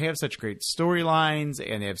they have such great storylines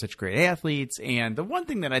and they have such great athletes. And the one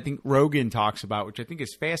thing that I think Rogan talks about, which I think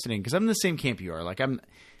is fascinating, because I'm in the same camp you are. Like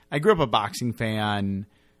I grew up a boxing fan.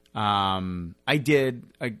 I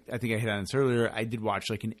think I hit on this earlier. I did watch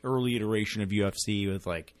like an early iteration of UFC with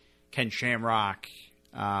like Ken Shamrock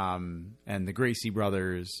and the Gracie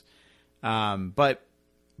brothers. But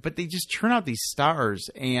they just turn out these stars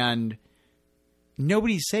and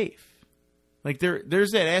nobody's safe. Like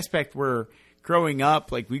there's that aspect where growing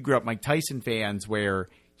up, like we grew up Mike Tyson fans where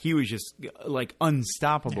he was just like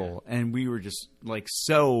unstoppable and we were just like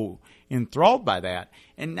so enthralled by that.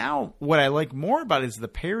 And now what I like more about it is the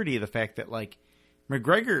parody of the fact that like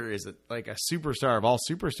McGregor is like a superstar of all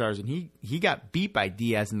superstars, and he got beat by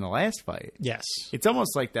Diaz in the last fight. Yes. It's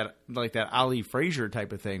almost like that Ali Frazier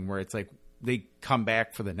type of thing where it's like they come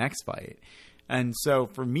back for the next fight. And so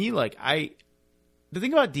for me, like the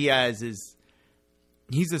thing about Diaz is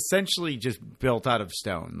he's essentially just built out of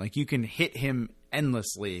stone. Like you can hit him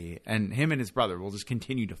endlessly and him and his brother will just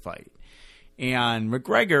continue to fight. And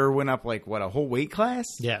McGregor went up like a whole weight class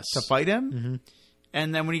to fight him. Mm-hmm.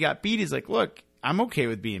 And then when he got beat, he's like, look, I'm okay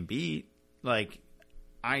with being beat. Like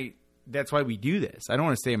that's why we do this. I don't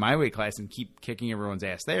want to stay in my weight class and keep kicking everyone's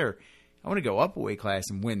ass there. I want to go up a weight class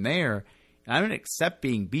and win there. And I'm going to accept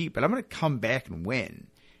being beat, but I'm going to come back and win.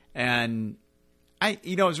 And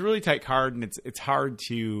it's a really tight card, and it's hard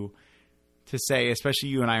to say, especially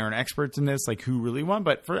you and I aren't experts in this, like who really won.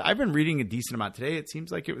 But I've been reading a decent amount today. It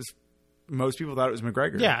seems like most people thought it was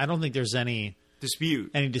McGregor. Yeah, I don't think there's any dispute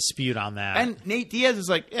on that. And Nate Diaz is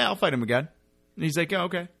like, yeah, I'll fight him again. And he's like, oh,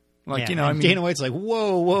 okay. Like, Dana White's like,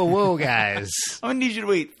 whoa, guys. I'm going to need you to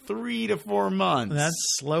wait 3 to 4 months. Let's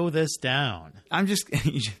slow this down. I'm just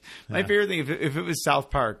my favorite thing, if it was South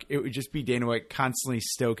Park, it would just be Dana White constantly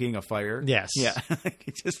stoking a fire. Yes. Yeah.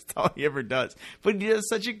 It's just all he ever does. But he does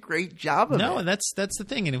such a great job of it. No, and that's the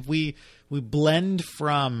thing. And if we blend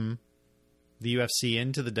from the UFC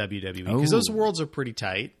into the WWE, because those worlds are pretty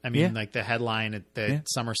tight. I mean, like the headline at the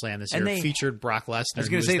SummerSlam this year featured Brock Lesnar,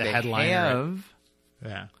 who was the headliner.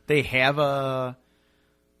 They have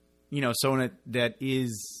someone that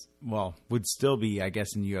is, would still be, I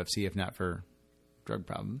guess, in the UFC if not for drug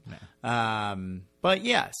problem. Yeah. But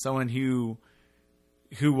yeah, someone who,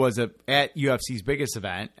 who was at UFC's biggest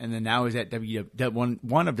event, and then now is at one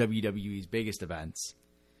of WWE's biggest events,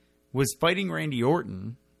 was fighting Randy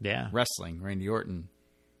Orton. Yeah. Wrestling Randy Orton.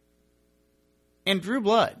 And Drew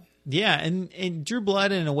Blood. Yeah, and Drew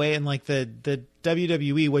Blood in a way in like the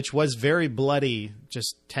WWE, which was very bloody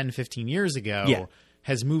just 10, 15 years ago,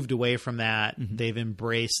 has moved away from that. Mm-hmm. They've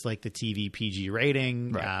embraced like the TV PG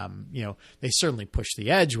rating. Right. They certainly push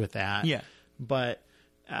the edge with that. Yeah. But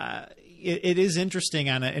it is interesting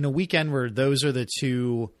in a weekend where those are the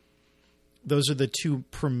two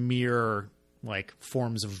premier like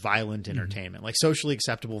forms of violent entertainment, like socially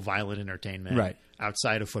acceptable violent entertainment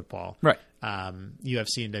outside of football. Right.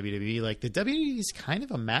 UFC and WWE, like the WWE is kind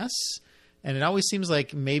of a mess, and it always seems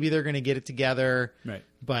like maybe they're going to get it together. Right.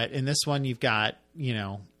 But in this one, you've got,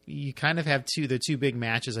 you kind of have the two big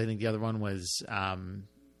matches. I think the other one was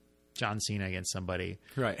John Cena against somebody.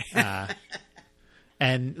 Right.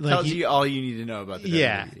 And like, tells you all you need to know about the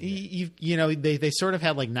WWE. They sort of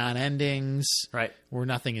had like non-endings, right? Where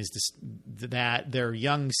nothing is that their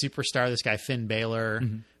young superstar, this guy Finn Balor,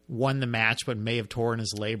 won the match but may have torn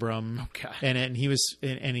his labrum. Oh, God. And he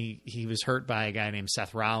was hurt by a guy named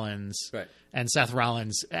Seth Rollins, right? And Seth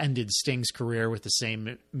Rollins ended Sting's career with the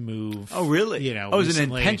same move. Oh, really? It was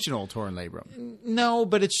an intentional torn labrum. No,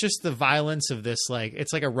 but it's just the violence of this. Like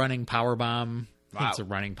it's like a running power bomb. Wow. I think it's a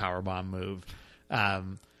running power bomb move.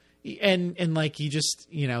 And like you just,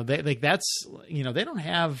 they don't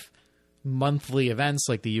have monthly events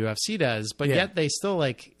like the UFC does, but yet they still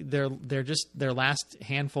like they're just their last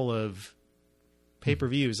handful of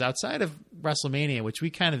pay-per-views outside of WrestleMania, which we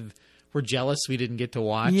kind of were jealous we didn't get to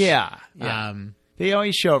watch. Yeah. They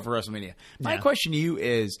always show up for WrestleMania. My question to you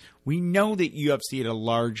is, we know that UFC had a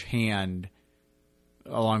large hand,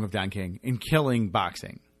 along with Don King, in killing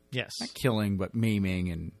boxing. Yes. Not killing, but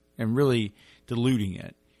maiming and really diluting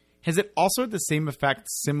it. Has it also had the same effect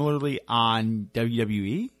similarly on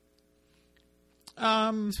WWE?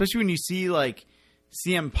 Especially when you see like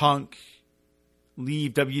CM Punk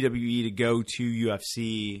leave WWE to go to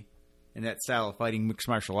UFC and that style of fighting, mixed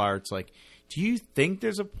martial arts. Like, do you think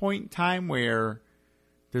there's a point in time where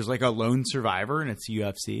there's like a lone survivor and it's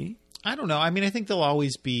UFC? I don't know. I mean, I think there'll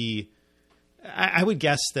always be. I would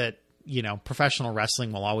guess that professional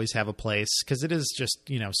wrestling will always have a place because it is just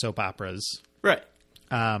soap operas. Right.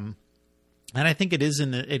 And I think it is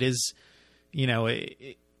in the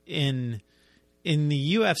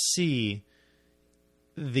UFC,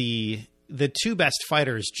 the two best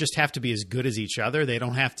fighters just have to be as good as each other. They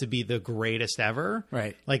don't have to be the greatest ever.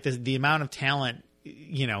 Right. Like the amount of talent,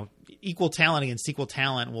 equal talent against equal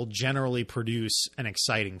talent will generally produce an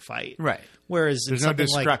exciting fight. Right. Whereas there's no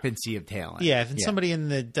discrepancy of talent. Yeah. If it's somebody in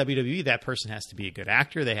the WWE, that person has to be a good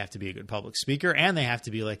actor. They have to be a good public speaker, and they have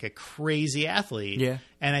to be like a crazy athlete. Yeah.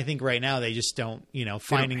 And I think right now they just don't,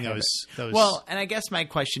 finding those. Well, and I guess my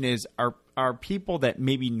question is, are people that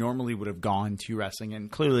maybe normally would have gone to wrestling,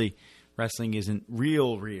 and clearly wrestling isn't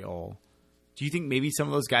real. Do you think maybe some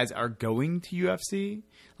of those guys are going to UFC?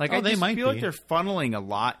 Like, I just feel like they're funneling a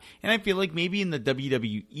lot. And I feel like maybe in the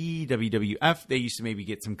WWE, WWF, they used to maybe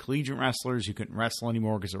get some collegiate wrestlers who couldn't wrestle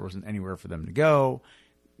anymore because there wasn't anywhere for them to go.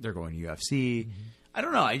 They're going to UFC. Mm-hmm. I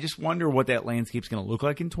don't know. I just wonder what that landscape's going to look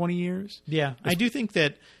like in 20 years. Yeah. I do think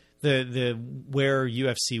that the where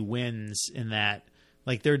UFC wins in that,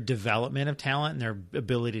 like, their development of talent and their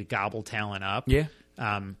ability to gobble talent up. Yeah.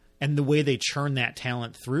 And the way they churn that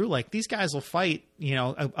talent through, like these guys will fight,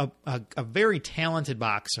 a very talented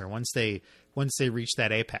boxer once they reach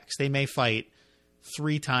that apex. They may fight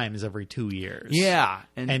 3 times every 2 years. Yeah,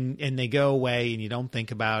 and they go away, and you don't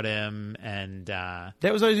think about him. And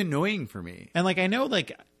that was always annoying for me. And like I know,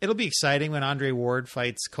 like it'll be exciting when Andre Ward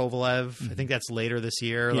fights Kovalev. Mm-hmm. I think that's later this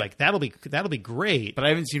year. Yeah. Like that'll be great. But I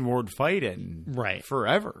haven't seen Ward fight in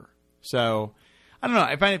forever. So. I don't know.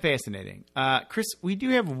 I find it fascinating. Chris, we do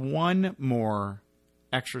have one more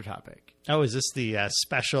extra topic. Oh, is this the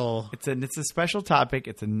special? It's a special topic.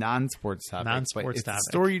 It's a non-sports topic. It's a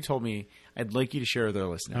story you told me I'd like you to share with our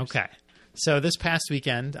listeners. Okay. So this past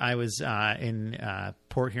weekend, I was in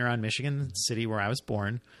Port Huron, Michigan, the city where I was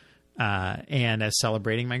born, and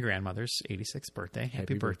celebrating my grandmother's 86th birthday.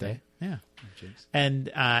 Happy birthday. Yeah. Oh,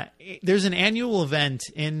 and there's an annual event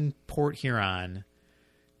in Port Huron.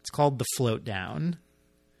 It's called the Float Down.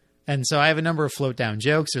 And so I have a number of float down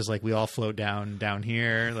jokes. There's like, we all float down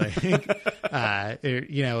here. Like,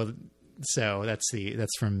 so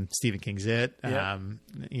that's from Stephen King's It. Yep.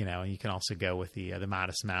 You can also go with the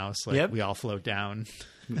Modest Mouse. Like we all float down.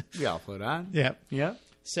 We all float on. Yep. Yep.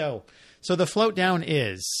 So the float down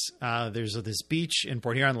is, there's this beach in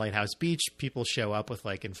Port Huron, Lighthouse Beach. People show up with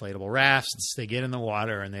like inflatable rafts. They get in the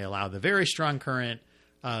water and they allow the very strong current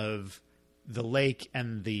of the lake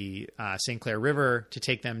and the St. Clair River to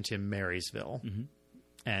take them to Marysville. Mm-hmm.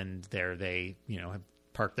 And there they, have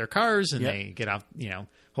parked their cars and they get out,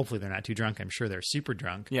 hopefully they're not too drunk. I'm sure they're super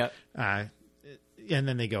drunk. Yeah. And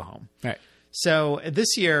then they go home. Right. So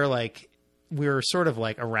this year, we were sort of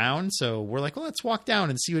around. So we're like, well, let's walk down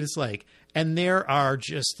and see what it's like. And there are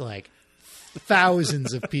just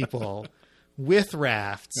thousands of people with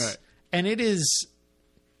rafts. Right. And it is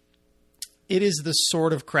the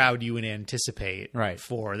sort of crowd you would anticipate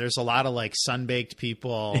for. There's a lot of sunbaked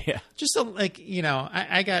people. Yeah. Just I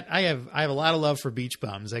have a lot of love for beach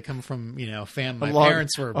bums. I come from, family. My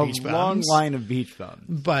parents were beach bums. A long line of beach bums.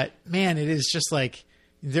 But man, it is just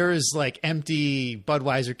there is empty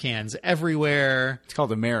Budweiser cans everywhere. It's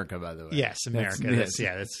called America, by the way. Yes, America. That's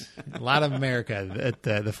a lot of America at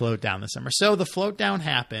the float down this summer. So the float down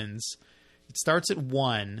happens. It starts at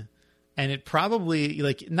 1:00. And it probably,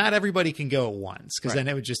 not everybody can go at once because then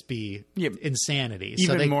it would just be insanity.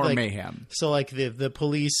 Even more mayhem. So, the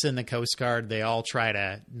police and the Coast Guard, they all try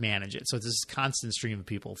to manage it. So it's this constant stream of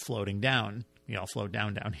people floating down. We all float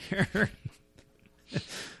down here.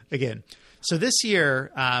 Again. So this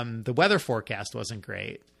year, the weather forecast wasn't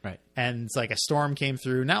great. Right. And it's a storm came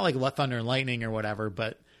through, not like thunder and lightning or whatever,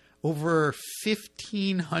 but over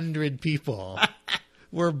 1,500 people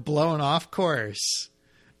were blown off course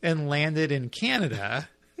and landed in Canada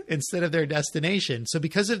instead of their destination. So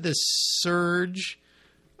because of this surge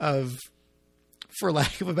of, for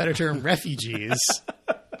lack of a better term, refugees,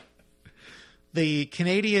 the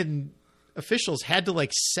Canadian officials had to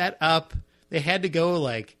set up, they had to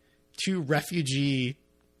go to refugee,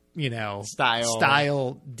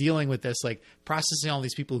 style dealing with this, processing all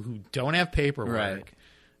these people who don't have paperwork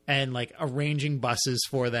and arranging buses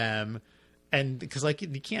for them. And because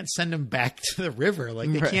you can't send them back to the river,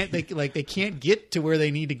 they can't get to where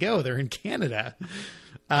they need to go. They're in Canada,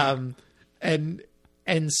 and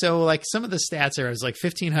so some of the stats are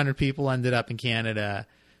 1,500 people ended up in Canada.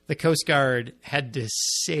 The Coast Guard had to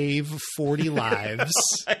save 40 lives.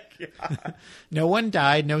 Oh my God. No one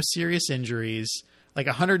died, no serious injuries.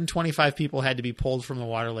 125 people had to be pulled from the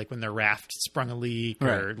water, when their raft sprung a leak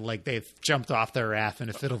or they jumped off their raft in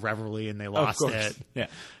a fit of revelry and they lost it. Yeah.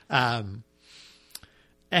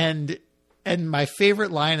 And my favorite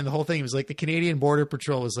line in the whole thing was the Canadian Border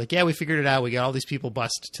Patrol was yeah, we figured it out. We got all these people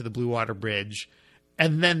bused to the Blue Water Bridge.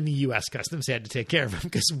 And then the U.S. Customs had to take care of them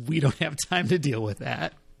because we don't have time to deal with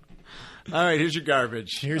that. All right, here's your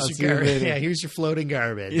garbage. Here's your garbage. Yeah, here's your floating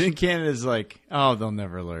garbage. You think Canada's they'll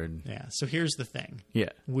never learn. Yeah, so here's the thing.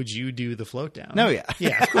 Yeah. Would you do the float down? No, yeah.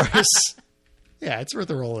 Yeah, of course. Yeah, it's worth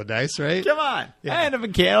a roll of dice, right? Come on. Yeah. I end up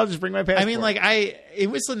in Canada. I'll just bring my passport. It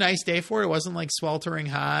was a nice day for it. It wasn't sweltering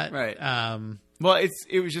hot. Right. Well,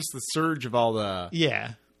 it was just the surge of all the...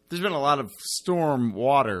 Yeah. There's been a lot of storm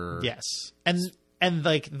water. Yes. And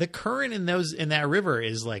the current in that river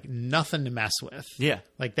is nothing to mess with. Yeah.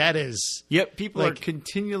 That is... Yep, people are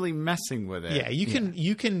continually messing with it. Yeah,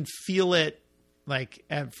 you can feel it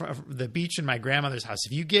at the beach in my grandmother's house.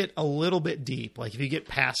 If you get a little bit deep, if you get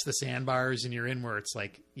past the sandbars and you're in where it's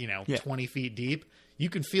 20 feet deep, you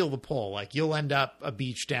can feel the pull. You'll end up a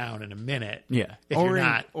beach down in a minute. Yeah. If you're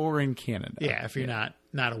not, or in Canada. Yeah, if you're not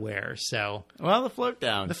aware. So the float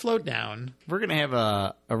down. We're gonna have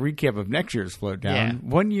a recap of next year's float down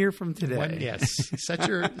 1 year from today. Yes. Set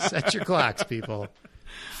your clocks, people.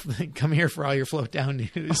 Come here for all your float down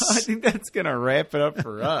news. I think that's going to wrap it up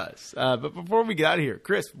for us. But before we get out of here,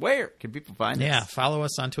 Chris, where can people find us? Yeah, follow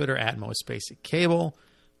us on Twitter at Most Basic Cable.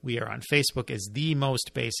 We are on Facebook as The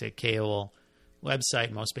Most Basic Cable.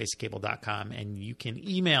 Website, mostbasiccable.com. And you can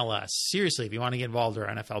email us. Seriously, if you want to get involved in our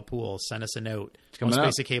NFL pool, send us a note.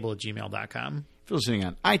 Mostbasiccable@gmail.com. If you're listening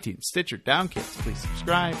on iTunes, Stitcher, Downcast, please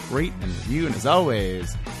subscribe, rate, and review. And as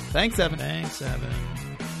always, thanks, Evan. Thanks, Evan.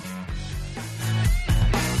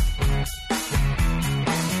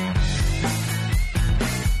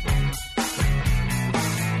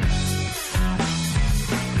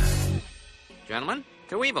 Gentlemen,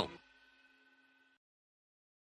 to Weevil.